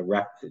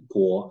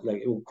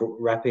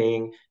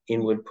wrapping,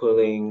 inward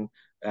pulling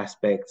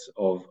aspects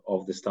of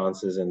the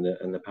stances and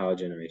the power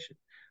generation.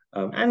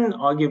 And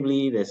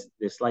arguably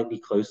they're slightly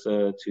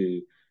closer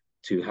to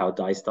how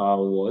Dai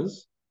style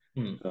was.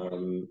 Hmm.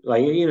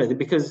 Like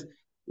because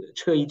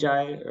Che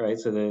Yijai, right?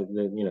 So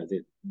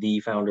the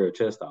founder of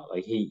Che style,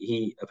 like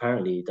he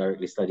apparently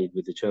directly studied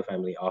with the Che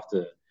family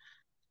after,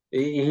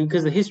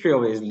 because the history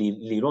of it is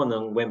Li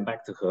Luoneng went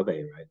back to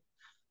Hebei, right? Yes.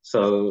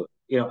 So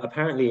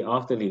apparently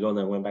after Li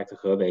Luoneng went back to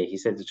Hebei, he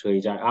said to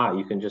Che Yijai,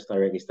 you can just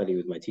directly study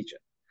with my teacher.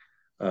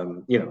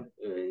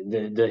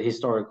 The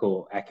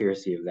historical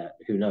accuracy of that,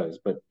 who knows?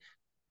 But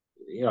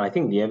I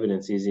think the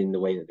evidence is in the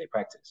way that they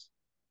practice.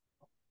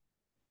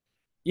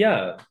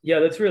 Yeah, yeah,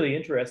 that's really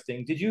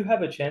interesting. Did you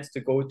have a chance to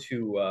go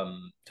to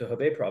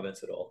Hebei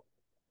province at all?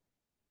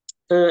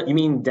 You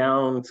mean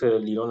down to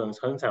Li Loneng's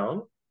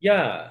hometown?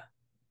 Yeah.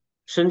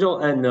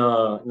 Shenzhou, and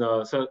no,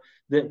 no. So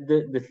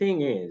the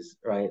thing is,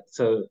 right?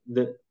 So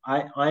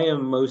I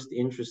am most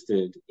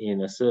interested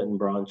in a certain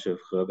branch of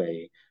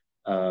Hebei,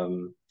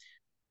 um,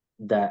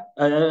 that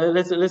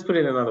let's put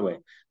it another way.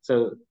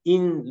 So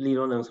in Li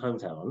Loneng's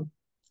hometown,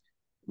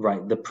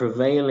 right, the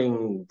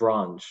prevailing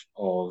branch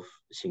of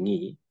Xing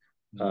Yi,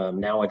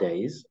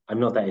 nowadays, I'm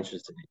not that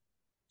interested in,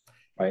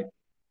 right?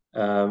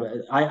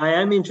 I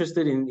am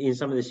interested in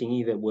some of the Xing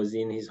Yi that was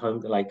in his home,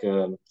 like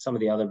some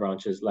of the other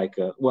branches, like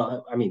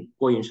well, I mean,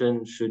 Guo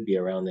Yunshen should be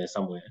around there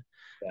somewhere,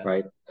 Yeah.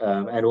 right?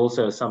 And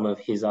also some of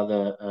his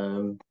other.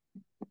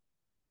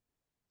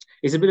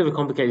 It's a bit of a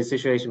complicated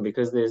situation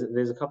because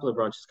there's a couple of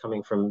branches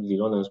coming from Li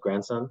Lonen's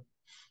grandson,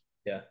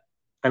 Yeah.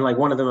 and like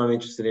one of them I'm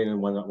interested in,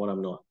 and one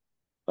I'm not.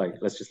 Like,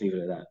 let's just leave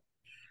it at that.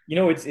 You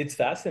know, it's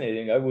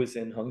fascinating. I was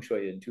in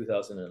Hengshui in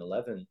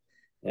 2011,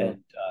 Mm.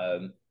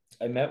 and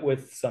I met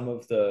with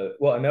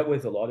I met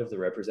with a lot of the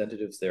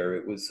representatives there.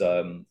 It was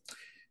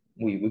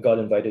we got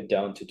invited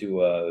down to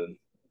do a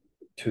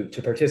to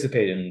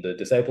participate in the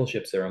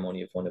discipleship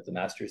ceremony of one of the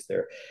masters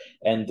there.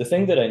 And the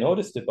thing that I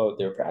noticed about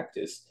their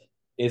practice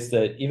is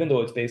that even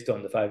though it's based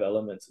on the five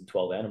elements and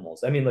 12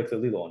 animals, I mean, like the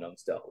Lilo Onam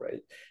style,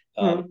 right?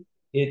 Um, Mm.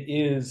 it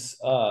is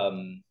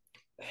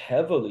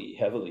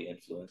heavily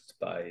influenced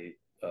by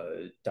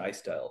Dai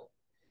style.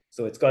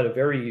 So it's got a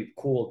very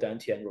cool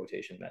Dantian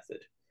rotation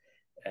method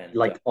and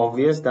Like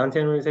obvious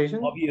Dantian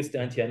rotation. obvious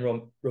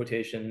Dantian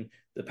rotation.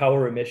 The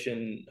power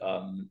emission,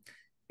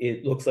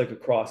 it looks like a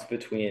cross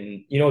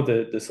between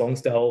the song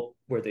style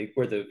where the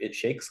it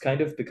shakes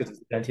kind of because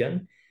it's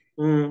Dantian.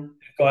 Mm.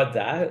 Got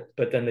that,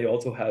 but then they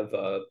also have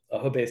a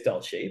Hebei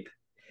style shape,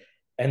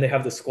 and they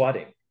have the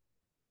squatting.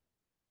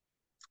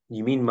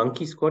 You mean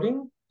monkey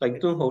squatting? Like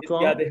doing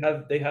Yeah,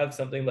 Hou they have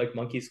something like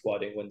monkey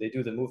squatting when they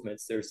do the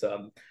movements. There's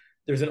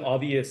an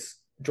obvious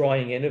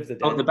drawing in of the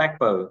Oh, Dan. the back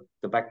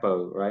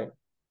bow, right?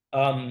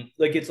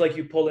 Like it's like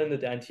you pull in the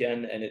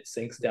dantian and it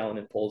sinks down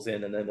and pulls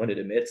in, and then when it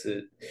emits,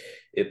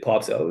 it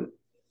pops out.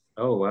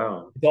 Oh,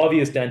 wow. It's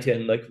obvious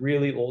dantian, like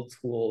really old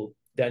school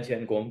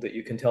dantian gong that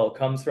you can tell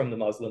comes from the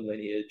Muslim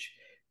lineage,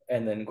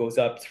 and then goes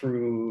up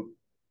through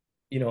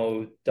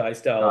Dai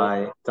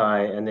style.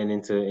 And then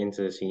into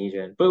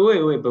Xinyi. But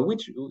wait, but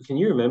which can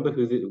you remember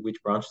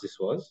which branch this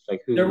was?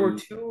 Like There were who?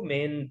 two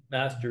main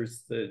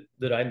masters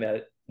that I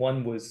met.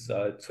 One was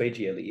Cui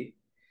Jieli,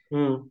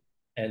 Hmm.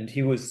 and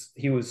he was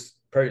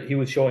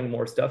showing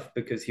more stuff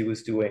because he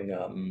was doing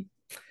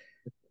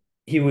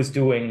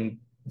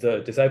the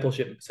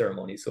discipleship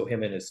ceremony. So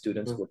him and his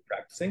students Hmm. were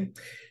practicing.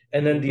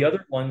 And then the Hmm.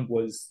 other one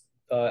was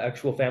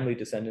actual family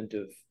descendant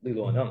of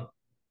Lilo Anung.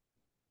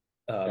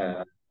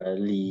 Um,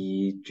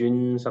 Li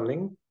Jun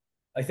something.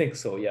 I think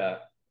so, yeah.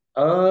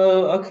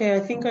 Oh, okay. I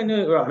think I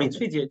know. Well, I mean,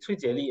 Cui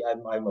Jieli,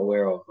 I'm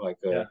aware of. Like,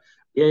 Yeah.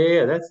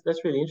 yeah.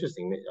 That's really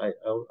interesting.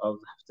 I'll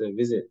have to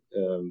visit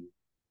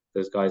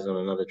those guys on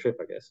another trip,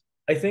 I guess.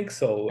 I think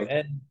so. Like,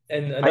 And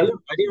another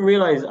I didn't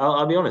realize.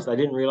 I'll be honest. I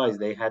didn't realize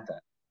they had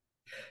that.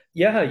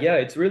 yeah, yeah,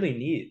 it's really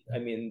neat. I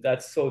mean,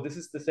 this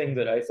is the thing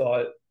that I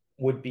thought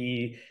would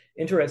be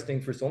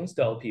interesting for Song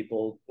style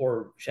people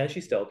or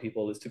Shanxi style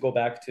people is to go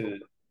back to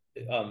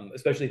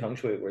especially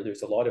Hengshui where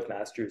there's a lot of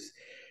masters.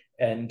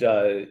 And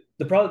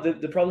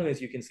the problem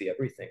is you can see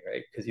everything,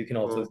 right? Because you can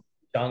also see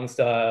Mm, Zhang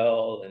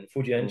style and mm,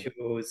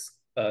 Fujianchu's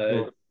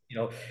mm. you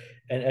know,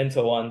 and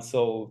so on.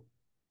 So,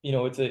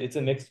 it's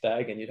a mixed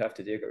bag and you'd have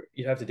to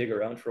dig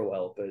around for a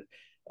while. But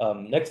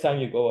next time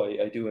you go,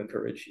 I do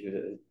encourage you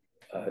to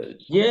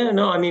Yeah,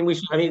 no, I mean we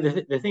should. I mean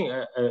the thing,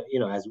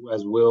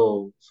 as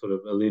Will sort of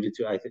alluded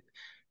to, I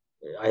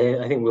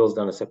think Will's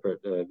done a separate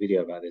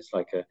video about this.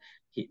 Like,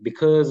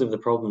 because of the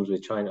problems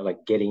with China,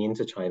 like getting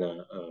into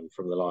China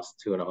from the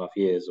last 2.5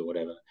 years or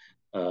whatever,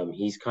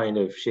 he's kind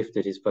of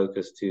shifted his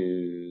focus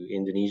to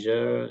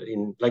Indonesia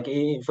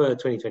for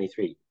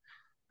 2023,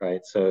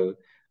 right? So,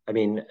 I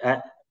mean,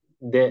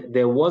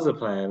 there was a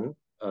plan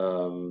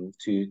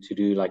to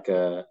do like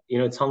a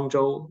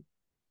Changzhou.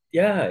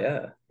 yeah,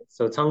 yeah.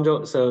 So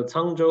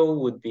Changzhou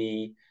would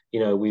be,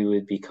 we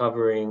would be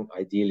covering,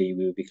 ideally,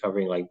 we would be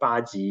covering like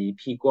Baji,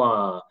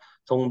 Pigua,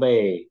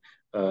 Tongbei.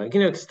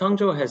 'Cause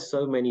Changzhou has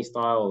so many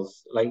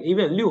styles, like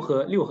even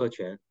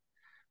Liuhequan.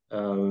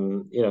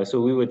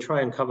 So we would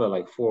try and cover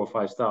like 4 or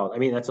 5 styles. I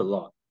mean, that's a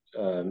lot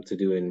to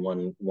do in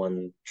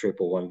one trip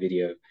or one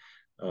video.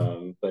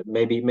 But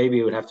maybe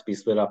it would have to be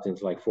split up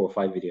into like 4 or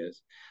 5 videos.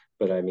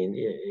 But I mean,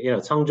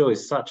 Changzhou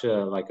is such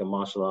a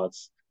martial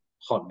arts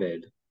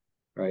hotbed,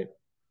 right?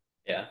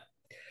 Yeah.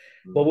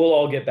 Well, we'll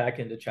all get back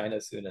into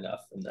China soon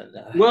enough, and then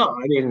Well,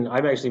 I mean,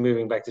 I'm actually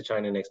moving back to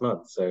China next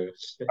month, so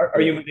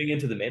are you moving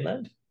into the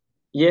mainland?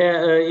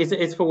 yeah,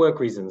 it's for work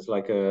reasons.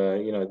 Like,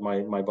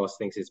 my boss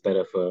thinks it's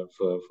better for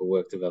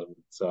work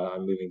development, so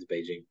I'm moving to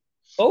Beijing.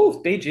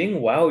 Oh,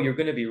 Beijing! Wow, you're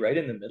going to be right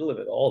in the middle of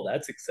it all.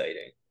 That's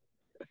exciting.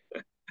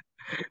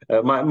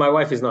 My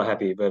wife is not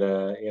happy, but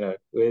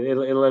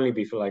it'll only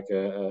be for like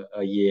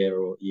a year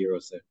or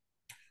so.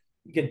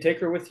 You can take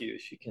her with you.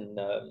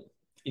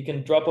 You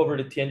can drop over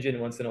to Tianjin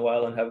once in a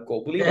while and have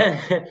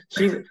gobulina.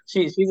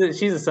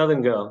 She's a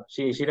southern girl.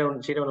 She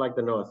don't like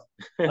the north.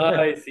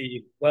 I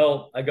see.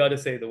 Well, I gotta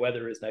say the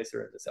weather is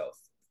nicer in the south.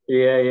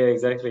 Yeah,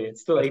 exactly.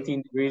 It's still But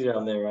 18 degrees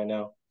around there right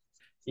now.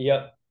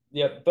 yep,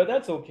 yep. But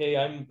that's okay.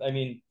 I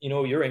mean,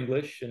 you're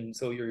English, and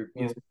so you're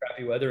Mm. used to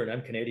crappy weather, and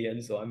I'm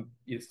Canadian, so I'm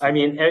used I to.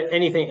 mean,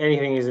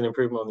 anything is an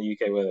improvement on the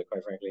UK weather,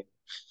 quite frankly.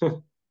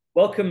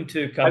 Welcome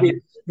to I come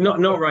mean,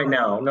 not right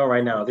now, not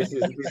right now. This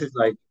is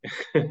like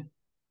here.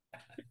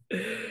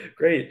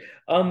 Great.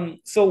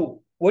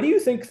 So what do you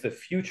think the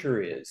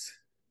future is?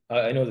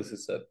 I know this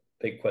is a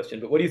big question,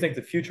 but what do you think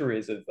the future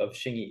is of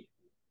Xing Yi?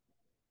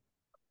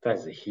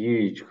 that's a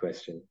huge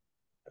question.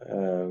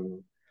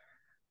 Um,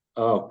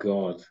 oh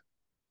God.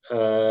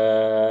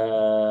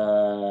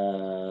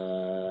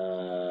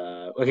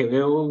 Okay,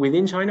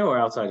 within China or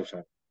outside of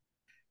China?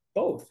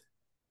 Both.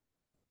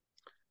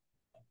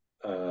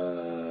 Uh,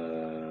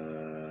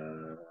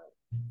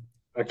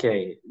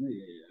 okay,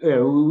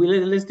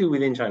 let's do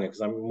within China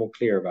because I'm more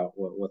clear about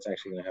what's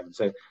actually going to happen.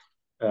 So,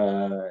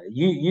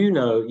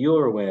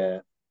 you're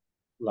aware,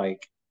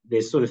 like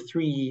there's sort of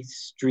three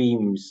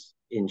streams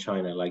in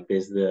China. Like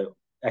there's the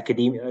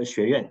academia,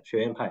 学院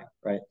派,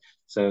 right?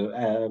 So,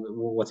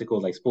 what's it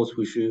called? Like sports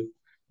wushu.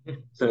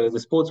 So the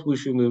sports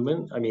wushu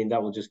movement, I mean,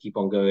 that will just keep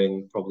on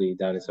going probably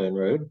down its own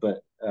road.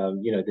 But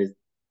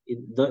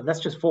that's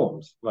just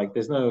forms. Like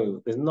there's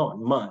not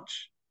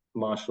much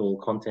martial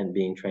content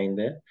being trained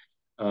there.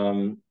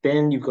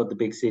 Then you've got the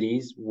big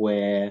cities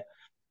where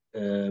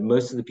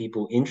most of the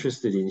people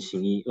interested in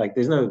Xingyi, like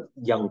there's no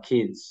young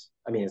kids.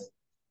 I mean, it's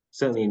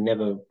certainly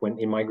never when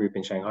in my group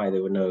in Shanghai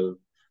there were no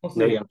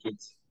Mostly young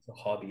kids. it's a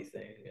hobby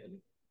thing, and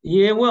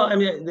Yeah, well, I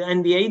mean,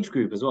 and the age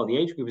group as well. The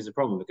age group is a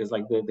problem because,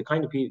 like, the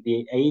kind of people,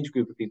 the age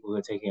group of people who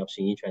are taking up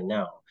Xing Yi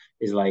now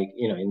is like,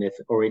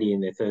 already in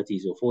their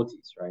 30s or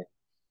 40s, right?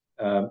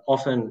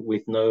 Often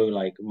with no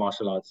like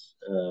martial arts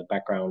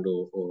background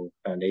or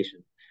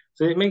foundation.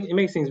 So it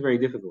makes things very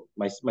difficult.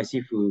 My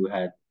sifu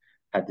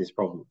had this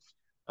problem,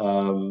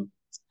 um,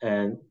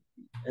 and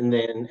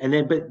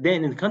but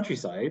then in the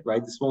countryside,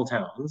 right, the small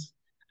towns,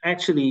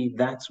 actually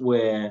that's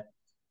where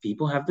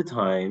people have the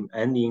time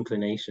and the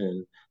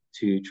inclination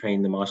to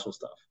train the martial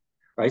stuff,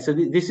 right? So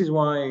this is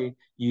why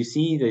you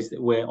see this,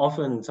 where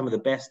often some of the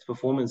best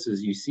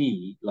performances you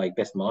see, like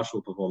best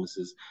martial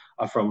performances,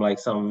 are from like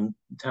some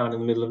town in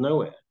the middle of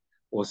nowhere,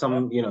 or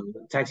some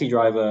taxi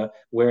driver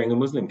wearing a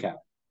Muslim cap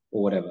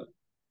or whatever,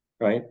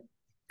 right?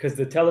 because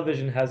the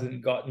television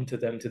hasn't gotten to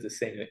them to the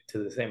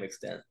same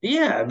extent.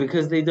 Yeah,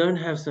 because they don't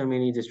have so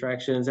many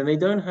distractions and they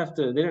don't have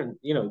to, they don't,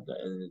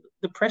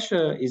 the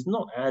pressure is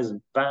not as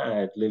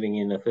bad living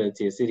in a third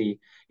tier city,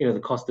 the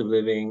cost of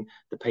living,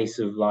 the pace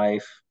of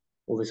life,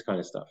 all this kind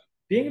of stuff.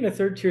 Being in a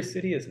third tier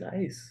city is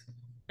nice.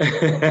 I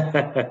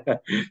spent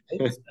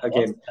lots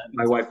Again, of time in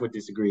my wife would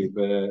disagree,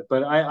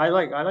 but I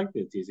like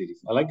the tier cities.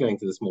 I like going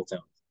to the small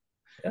towns.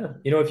 yeah.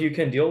 If you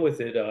can deal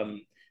with it,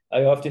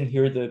 I often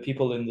hear the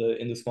people in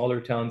the smaller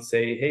towns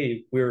say,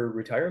 "Hey, we're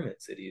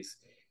retirement cities."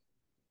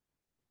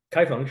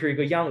 开房是一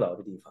个养老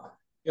的地方。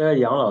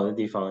养老的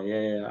地方,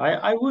 yeah,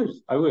 I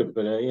would,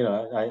 but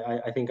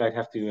I think I'd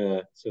have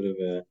to sort of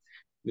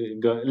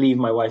leave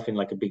my wife in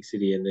like a big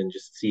city and then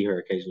just see her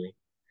occasionally.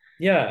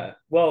 Yeah.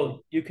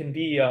 Well, she can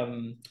be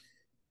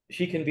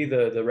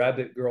the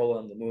rabbit girl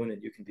on the moon,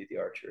 and you can be the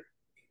archer.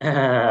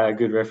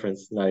 Good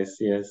reference, nice.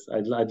 Yes,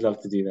 I'd love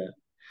to do that.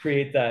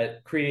 Create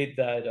that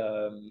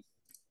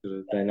Sort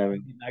of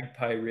dynamic.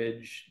 Magpie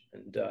Ridge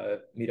and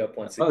meet up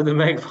once a Oh, the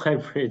Magpie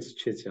Bridge,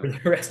 for Chichel.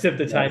 the rest of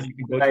the time Nice, you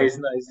can go to a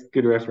nice,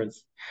 good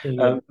reference. King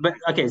But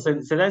okay, so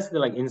that's the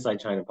like inside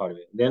China part of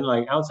it. Then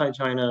like outside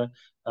China,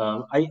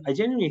 I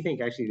genuinely think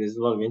actually there's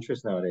a lot of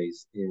interest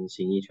nowadays in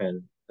Xing Yi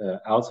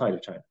outside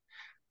of China.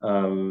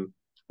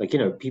 Like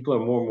people are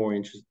more and more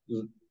interested.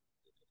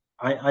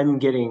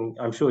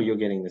 I'm sure you're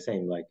getting the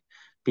same. Like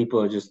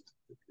people are just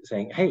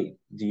saying, "Hey,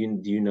 do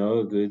you know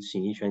a good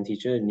Xing Yi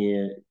teacher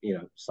near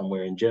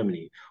somewhere in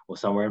Germany or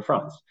somewhere in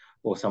France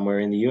or somewhere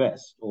in the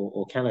US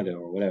or Canada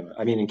or whatever?"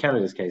 I mean, in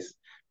Canada's case,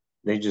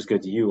 they just go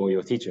to you or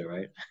your teacher,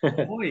 right?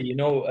 boy,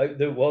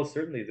 well,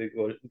 certainly they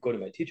go to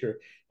my teacher.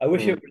 I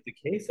wish it Mm. were the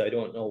case. I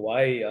don't know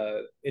why.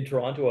 In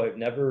Toronto, I've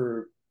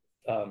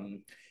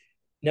um,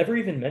 never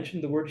even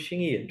mentioned the word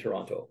Xinyi in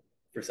Toronto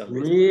for some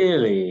reason.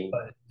 Really?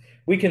 But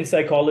we can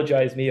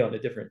psychologize me on a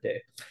different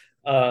day.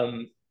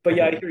 But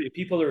yeah, I hear you.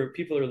 People are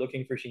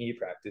looking for Xinyi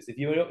practice. If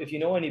you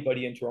know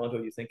anybody in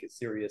Toronto you think is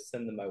serious,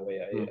 send them my way.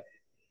 Mm.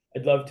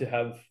 I'd love to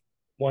have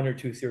one or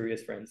two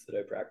serious friends that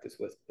I practice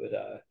with, but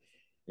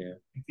Yeah.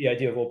 the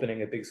idea of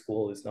opening a big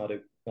school is not a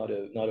Oh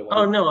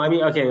wonderful. no, I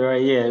mean, okay,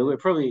 right, yeah, we're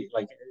probably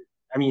like,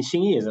 I mean,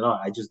 Xingyi is an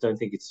art. I just don't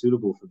think it's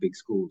suitable for big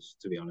schools,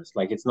 to be honest.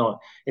 Like, it's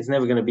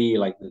never going to be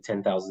like the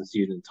 10,000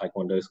 student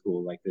Taekwondo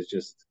school. Like, there's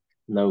just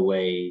no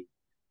way.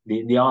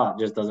 The art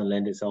just doesn't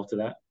lend itself to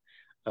that.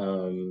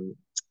 Um,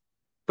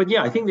 but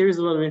yeah, I think there is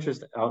a lot of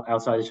interest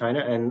outside of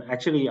China, and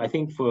actually, I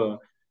think for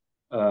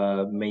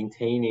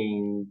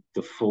maintaining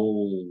the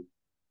full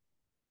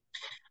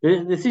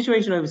the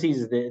situation overseas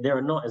is there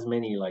are not as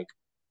many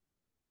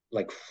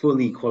like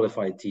fully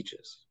qualified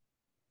teachers,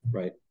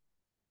 right?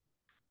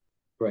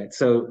 Right.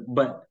 So,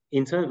 but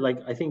in terms, like,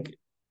 I think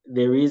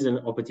there is an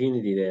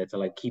opportunity there to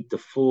like keep the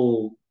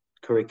full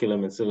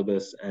curriculum and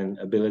syllabus and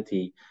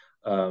ability,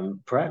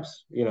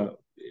 perhaps,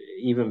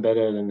 even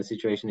better than the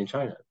situation in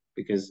China,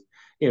 because,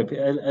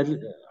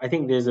 I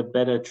think there's a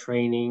better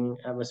training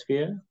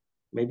atmosphere,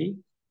 maybe.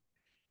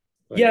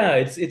 Right. Yeah,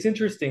 it's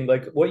interesting.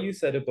 Like what you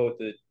said about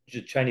the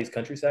Chinese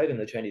countryside and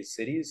the Chinese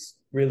cities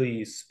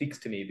really speaks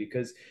to me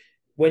because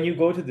when you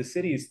go to the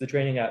cities, the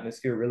training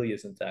atmosphere really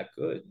isn't that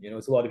good. You know,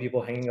 it's a lot of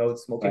people hanging out,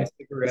 smoking Right.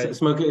 cigarettes,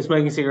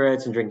 Smoking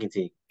cigarettes and drinking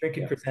tea.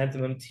 drinking Yeah.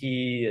 chrysanthemum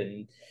tea, and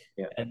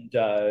Yeah. and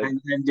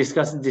And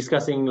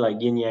discussing like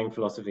yin yang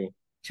philosophy.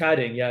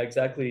 chatting. Yeah,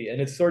 exactly. And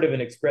it's sort of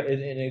an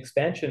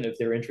expansion of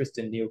their interest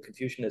in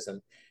Neo-Confucianism.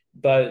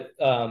 But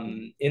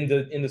in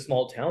the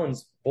small towns,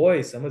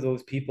 boy, some of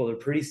those people are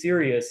pretty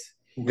serious.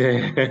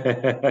 Yeah,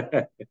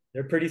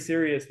 They're pretty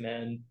serious,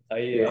 man. I'm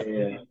really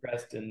yeah,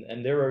 impressed,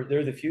 and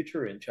they're the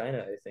future in China,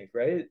 I think,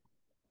 right?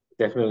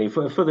 definitely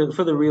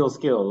for the real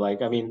skill.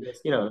 Like, I mean,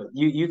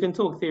 you can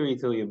talk theory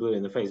till you're blue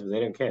in the face, but they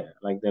don't care.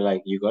 Like, they're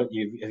like,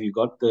 have you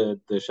got the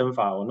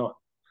Shenfa or not?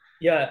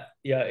 Yeah,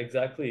 yeah,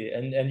 exactly.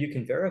 And you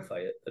can verify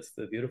it. That's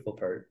the beautiful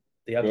part.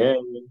 The Yeah.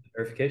 application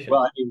verification.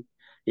 Well, I mean,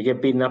 you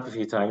get beaten up a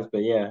few times,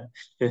 but yeah.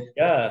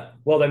 Yeah.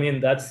 Well, I mean,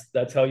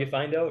 that's how you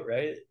find out,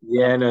 right?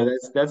 Yeah, no,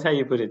 that's how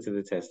you put it to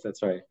the test.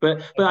 That's right.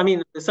 But I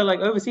mean, so like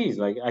overseas,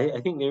 like I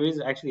think there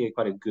is actually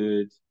quite a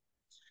good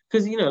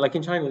because like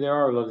in China, there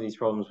are a lot of these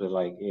problems with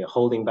like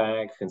holding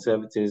back,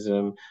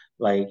 conservatism,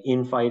 like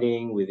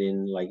infighting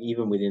within like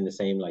even within the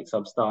same like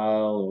sub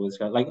style, all this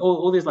kind of, like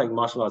all this like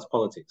martial arts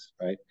politics,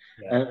 right?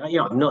 Yeah. And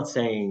I'm not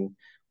saying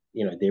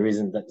there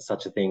isn't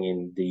such a thing in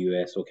the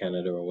US or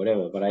Canada or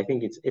whatever, but I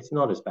think it's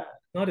not as bad.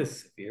 Not as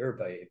severe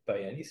by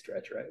any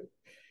stretch, right?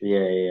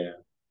 Yeah, yeah.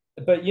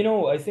 But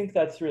I think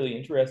that's really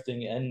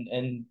interesting.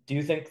 And do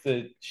you think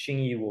that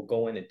Xing Yi will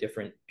go in a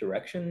different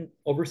direction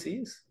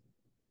overseas?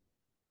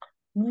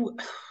 Yeah.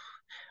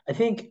 I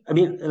think, I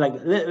mean, like,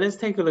 let's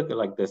take a look at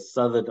like the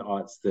Southern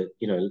arts that,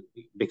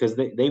 because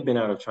they've been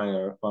out of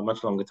China for a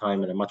much longer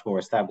time and are much more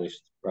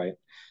established, right?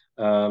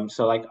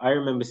 So like I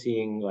remember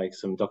seeing like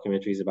some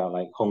documentaries about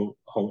like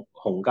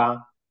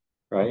Hongga,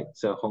 right?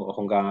 So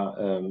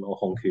Hongga or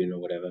Hongkun or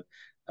whatever.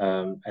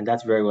 And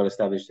that's very well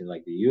established in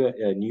like the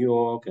New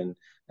York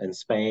and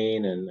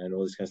Spain and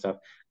all this kind of stuff.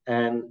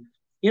 And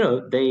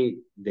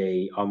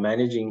they are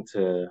managing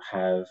to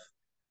have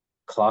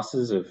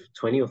classes of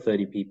 20 or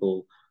 30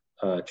 people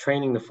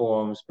training the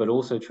forms, but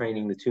also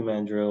training the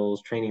two-man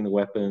drills, training the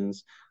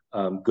weapons,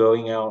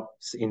 going out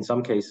in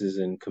some cases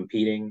and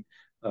competing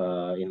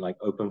in like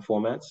open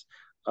formats.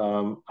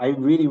 I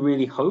really,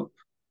 really hope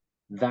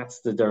that's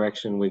the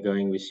direction we're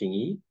going with Xing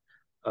Yi.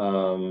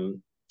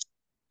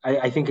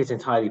 I think it's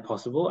entirely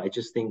possible. I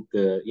just think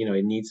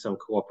it needs some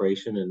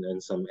cooperation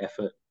and some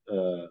effort,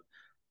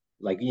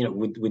 like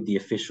with the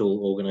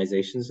official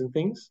organizations and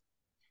things.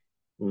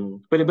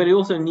 But it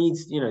also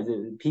needs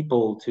the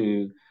people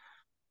to.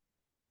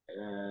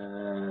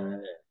 Uh,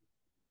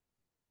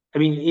 I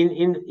mean,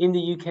 in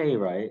the UK,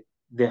 right?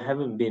 There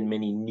haven't been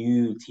many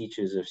new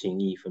teachers of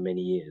Xing Yi for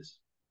many years,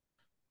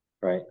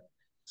 right?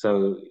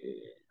 So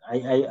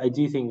I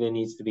do think there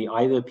needs to be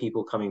either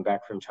people coming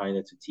back from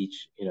China to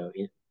teach,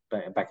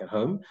 back at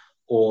home,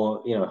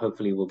 or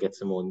hopefully we'll get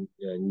some more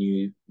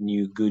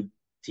new good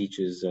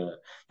teachers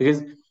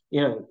because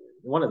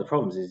one of the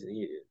problems is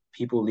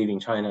people leaving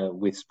China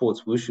with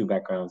sports wushu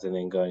backgrounds and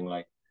then going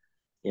like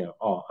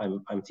oh,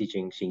 I'm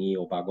teaching Xing Yi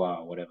or Bagua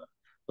or whatever.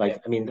 Yeah.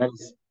 Like, I mean,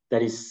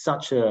 that is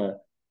such a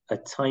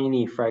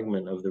tiny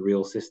fragment of the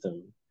real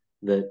system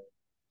that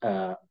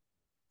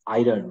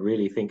I don't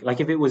really think like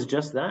if it was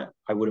just that,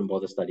 I wouldn't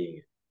bother studying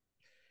it.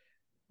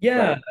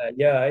 Yeah, Right.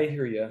 yeah, I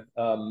hear you.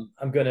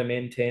 I'm gonna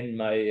maintain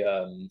my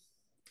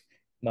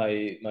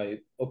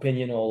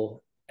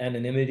opinional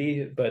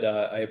anonymity, but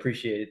I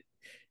appreciate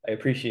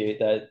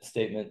that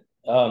statement.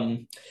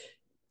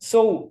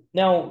 So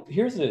now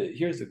here's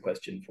a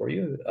question for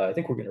you. I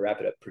think we're gonna wrap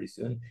it up pretty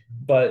soon.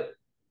 But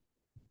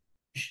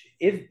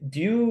if do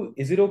you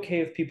is it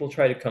okay if people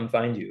try to come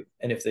find you?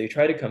 And if they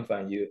try to come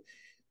find you,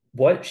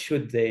 what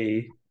should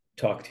they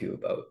talk to you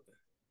about?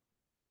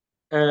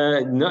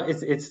 No,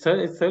 it's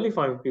totally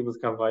fine for people to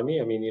come find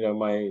me. I mean,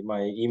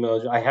 my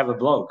email. I have a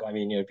blog. I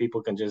mean,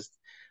 people can just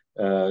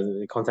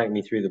contact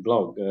me through the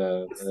blog.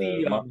 What's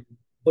the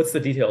what's the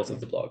details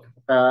of the blog?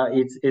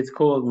 It's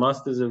called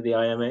Masters of the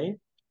IMA.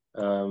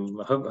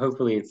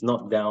 Hopefully it's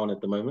not down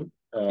at the moment.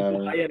 Is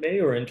it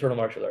IMA or internal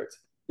martial arts?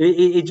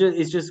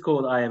 It's just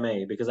called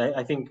IMA because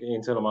I think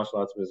internal martial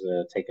arts was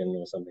taken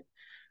or something.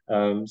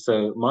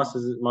 So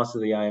Masters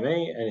of the IMA,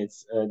 and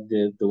it's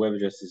the web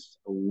address is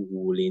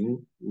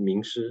Wulin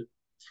Mingshi.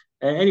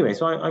 Anyway,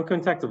 so I'm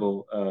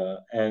contactable,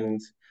 and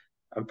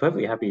I'm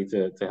perfectly happy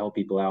to help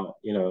people out.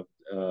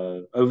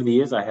 Over the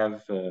years, I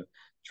have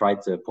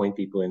tried to point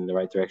people in the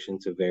right direction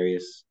to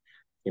various,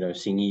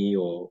 Xing Yi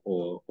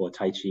or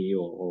Tai Chi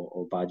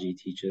or Baji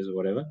teachers or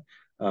whatever.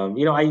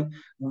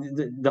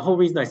 The whole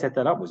reason I set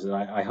that up was that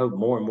I hope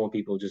more and more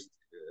people just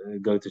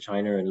go to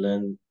China and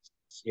learn,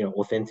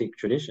 authentic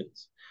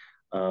traditions.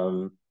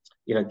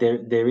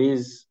 There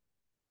is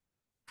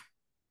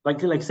like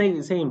say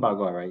in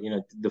Bagua, right?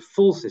 The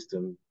full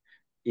system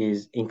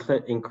is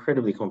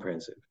incredibly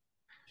comprehensive,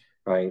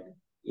 right?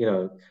 You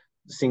know,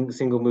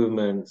 single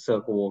movement,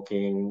 circle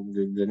walking,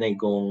 the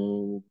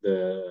neigong,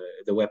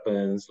 the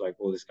weapons, like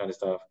all this kind of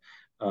stuff.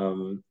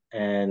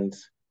 And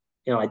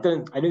I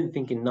don't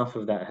think enough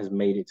of that has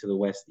made it to the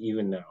West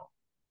even now.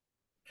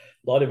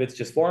 A lot of it's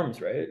just forms,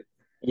 right?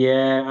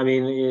 Yeah, I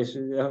mean, it's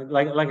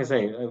like I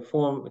say,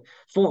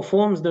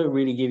 forms don't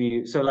really give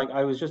you. So, like,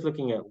 I was just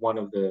looking at one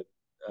of the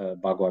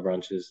Bagua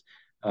branches,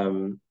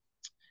 um,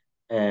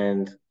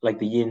 and like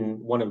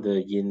one of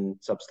the Yin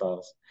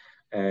substyles,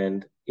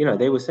 and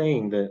they were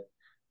saying that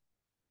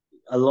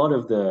a lot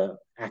of the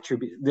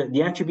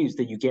attributes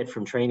that you get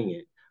from training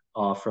it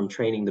are from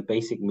training the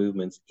basic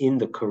movements in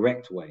the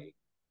correct way,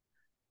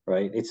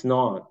 right? It's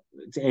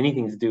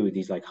anything to do with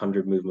these like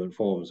 100 movement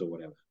forms or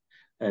whatever.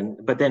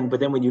 And but then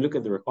when you look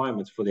at the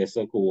requirements for their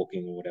circle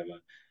walking or whatever,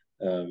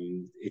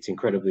 it's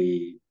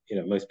incredibly,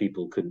 most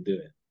people couldn't do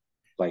it.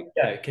 Like,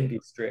 Yeah, it can be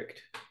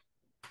strict.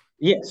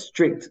 yeah,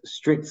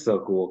 strict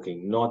circle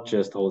walking, not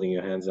just holding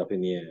your hands up in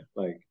the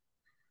air.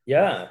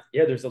 Yeah,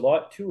 yeah, there's a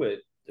lot to it.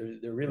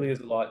 There really is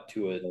a lot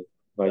to it.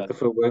 Like the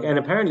footwork, and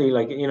apparently,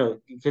 like,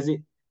 because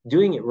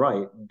doing it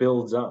right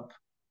builds up,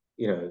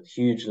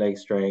 huge leg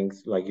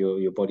strength, like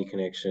your body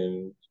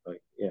connection,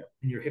 like, yeah.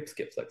 And your hips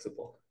get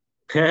flexible.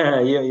 Yeah,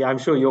 yeah, I'm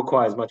sure your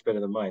choir is much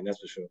better than mine, that's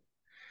for sure.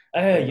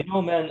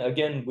 Yeah. Man,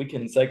 again, we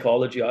can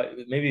psychology.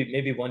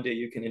 Maybe one day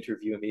you can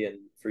interview me and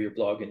for your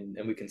blog, and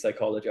we can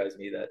psychologize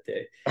me that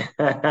day.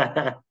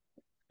 that,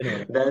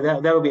 Anyway,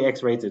 that would be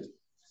X-rated.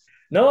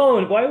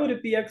 no, why would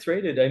it be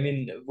X-rated? I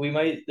mean,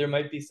 there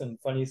might be some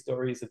funny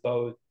stories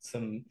about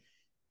some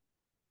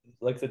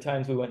like the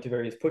times we went to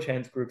various push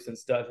hands groups and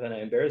stuff, and I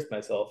embarrassed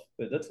myself,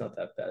 but that's not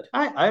that bad.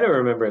 I don't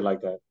remember it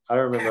like that. I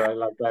don't remember it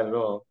like that at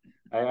all.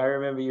 I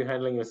remember you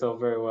handling yourself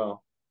very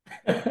well.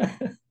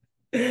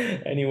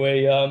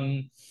 Anyway,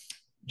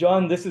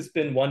 John, this has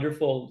been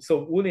wonderful.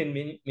 So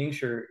Wulin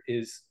Mingshi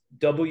is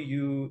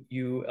WULINMIN.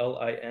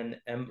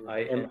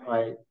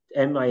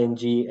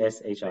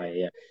 Mingshi,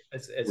 yeah.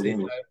 As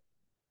William.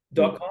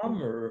 dot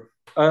com or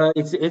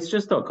It's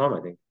just .com,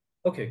 I think.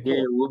 okay,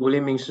 Yeah, cool.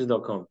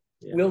 williammingshi.com.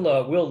 Yeah.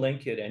 We'll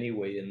link it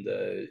anyway in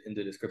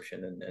the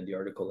description and the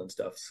article and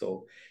stuff.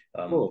 So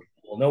Cool.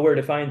 we'll know where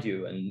to find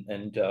you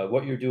and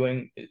what you're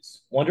doing.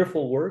 It's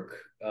wonderful work.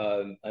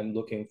 I'm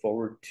looking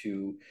forward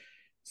to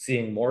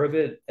seeing more of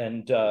it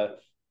and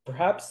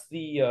perhaps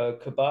the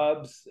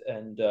kebabs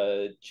and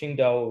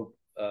Qingdao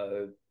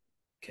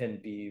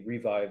can be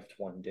revived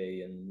one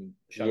day in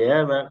Shanghai.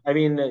 Yeah, man. I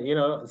mean,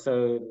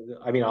 so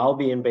I mean, I'll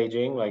be in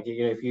Beijing. Like,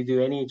 if you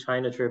do any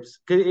China trips,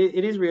 because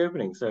it is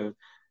reopening, so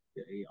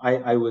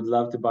I would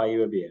love to buy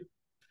you a beer.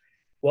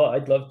 Well,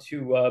 I'd love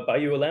to buy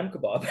you a lamb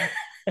kebab.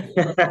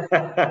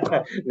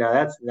 Now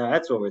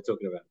that's what we're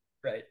talking about.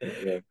 Right.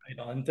 Yeah, Right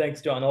on.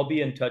 Thanks, John. I'll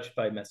be in touch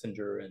by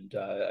messenger, and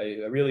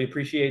I really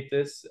appreciate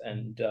this.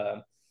 And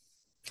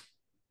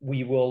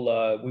we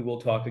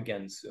will talk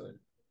again soon.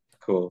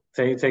 cool.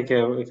 Take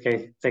care.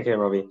 Okay, take care,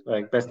 Robbie.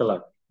 Like, best of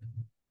luck.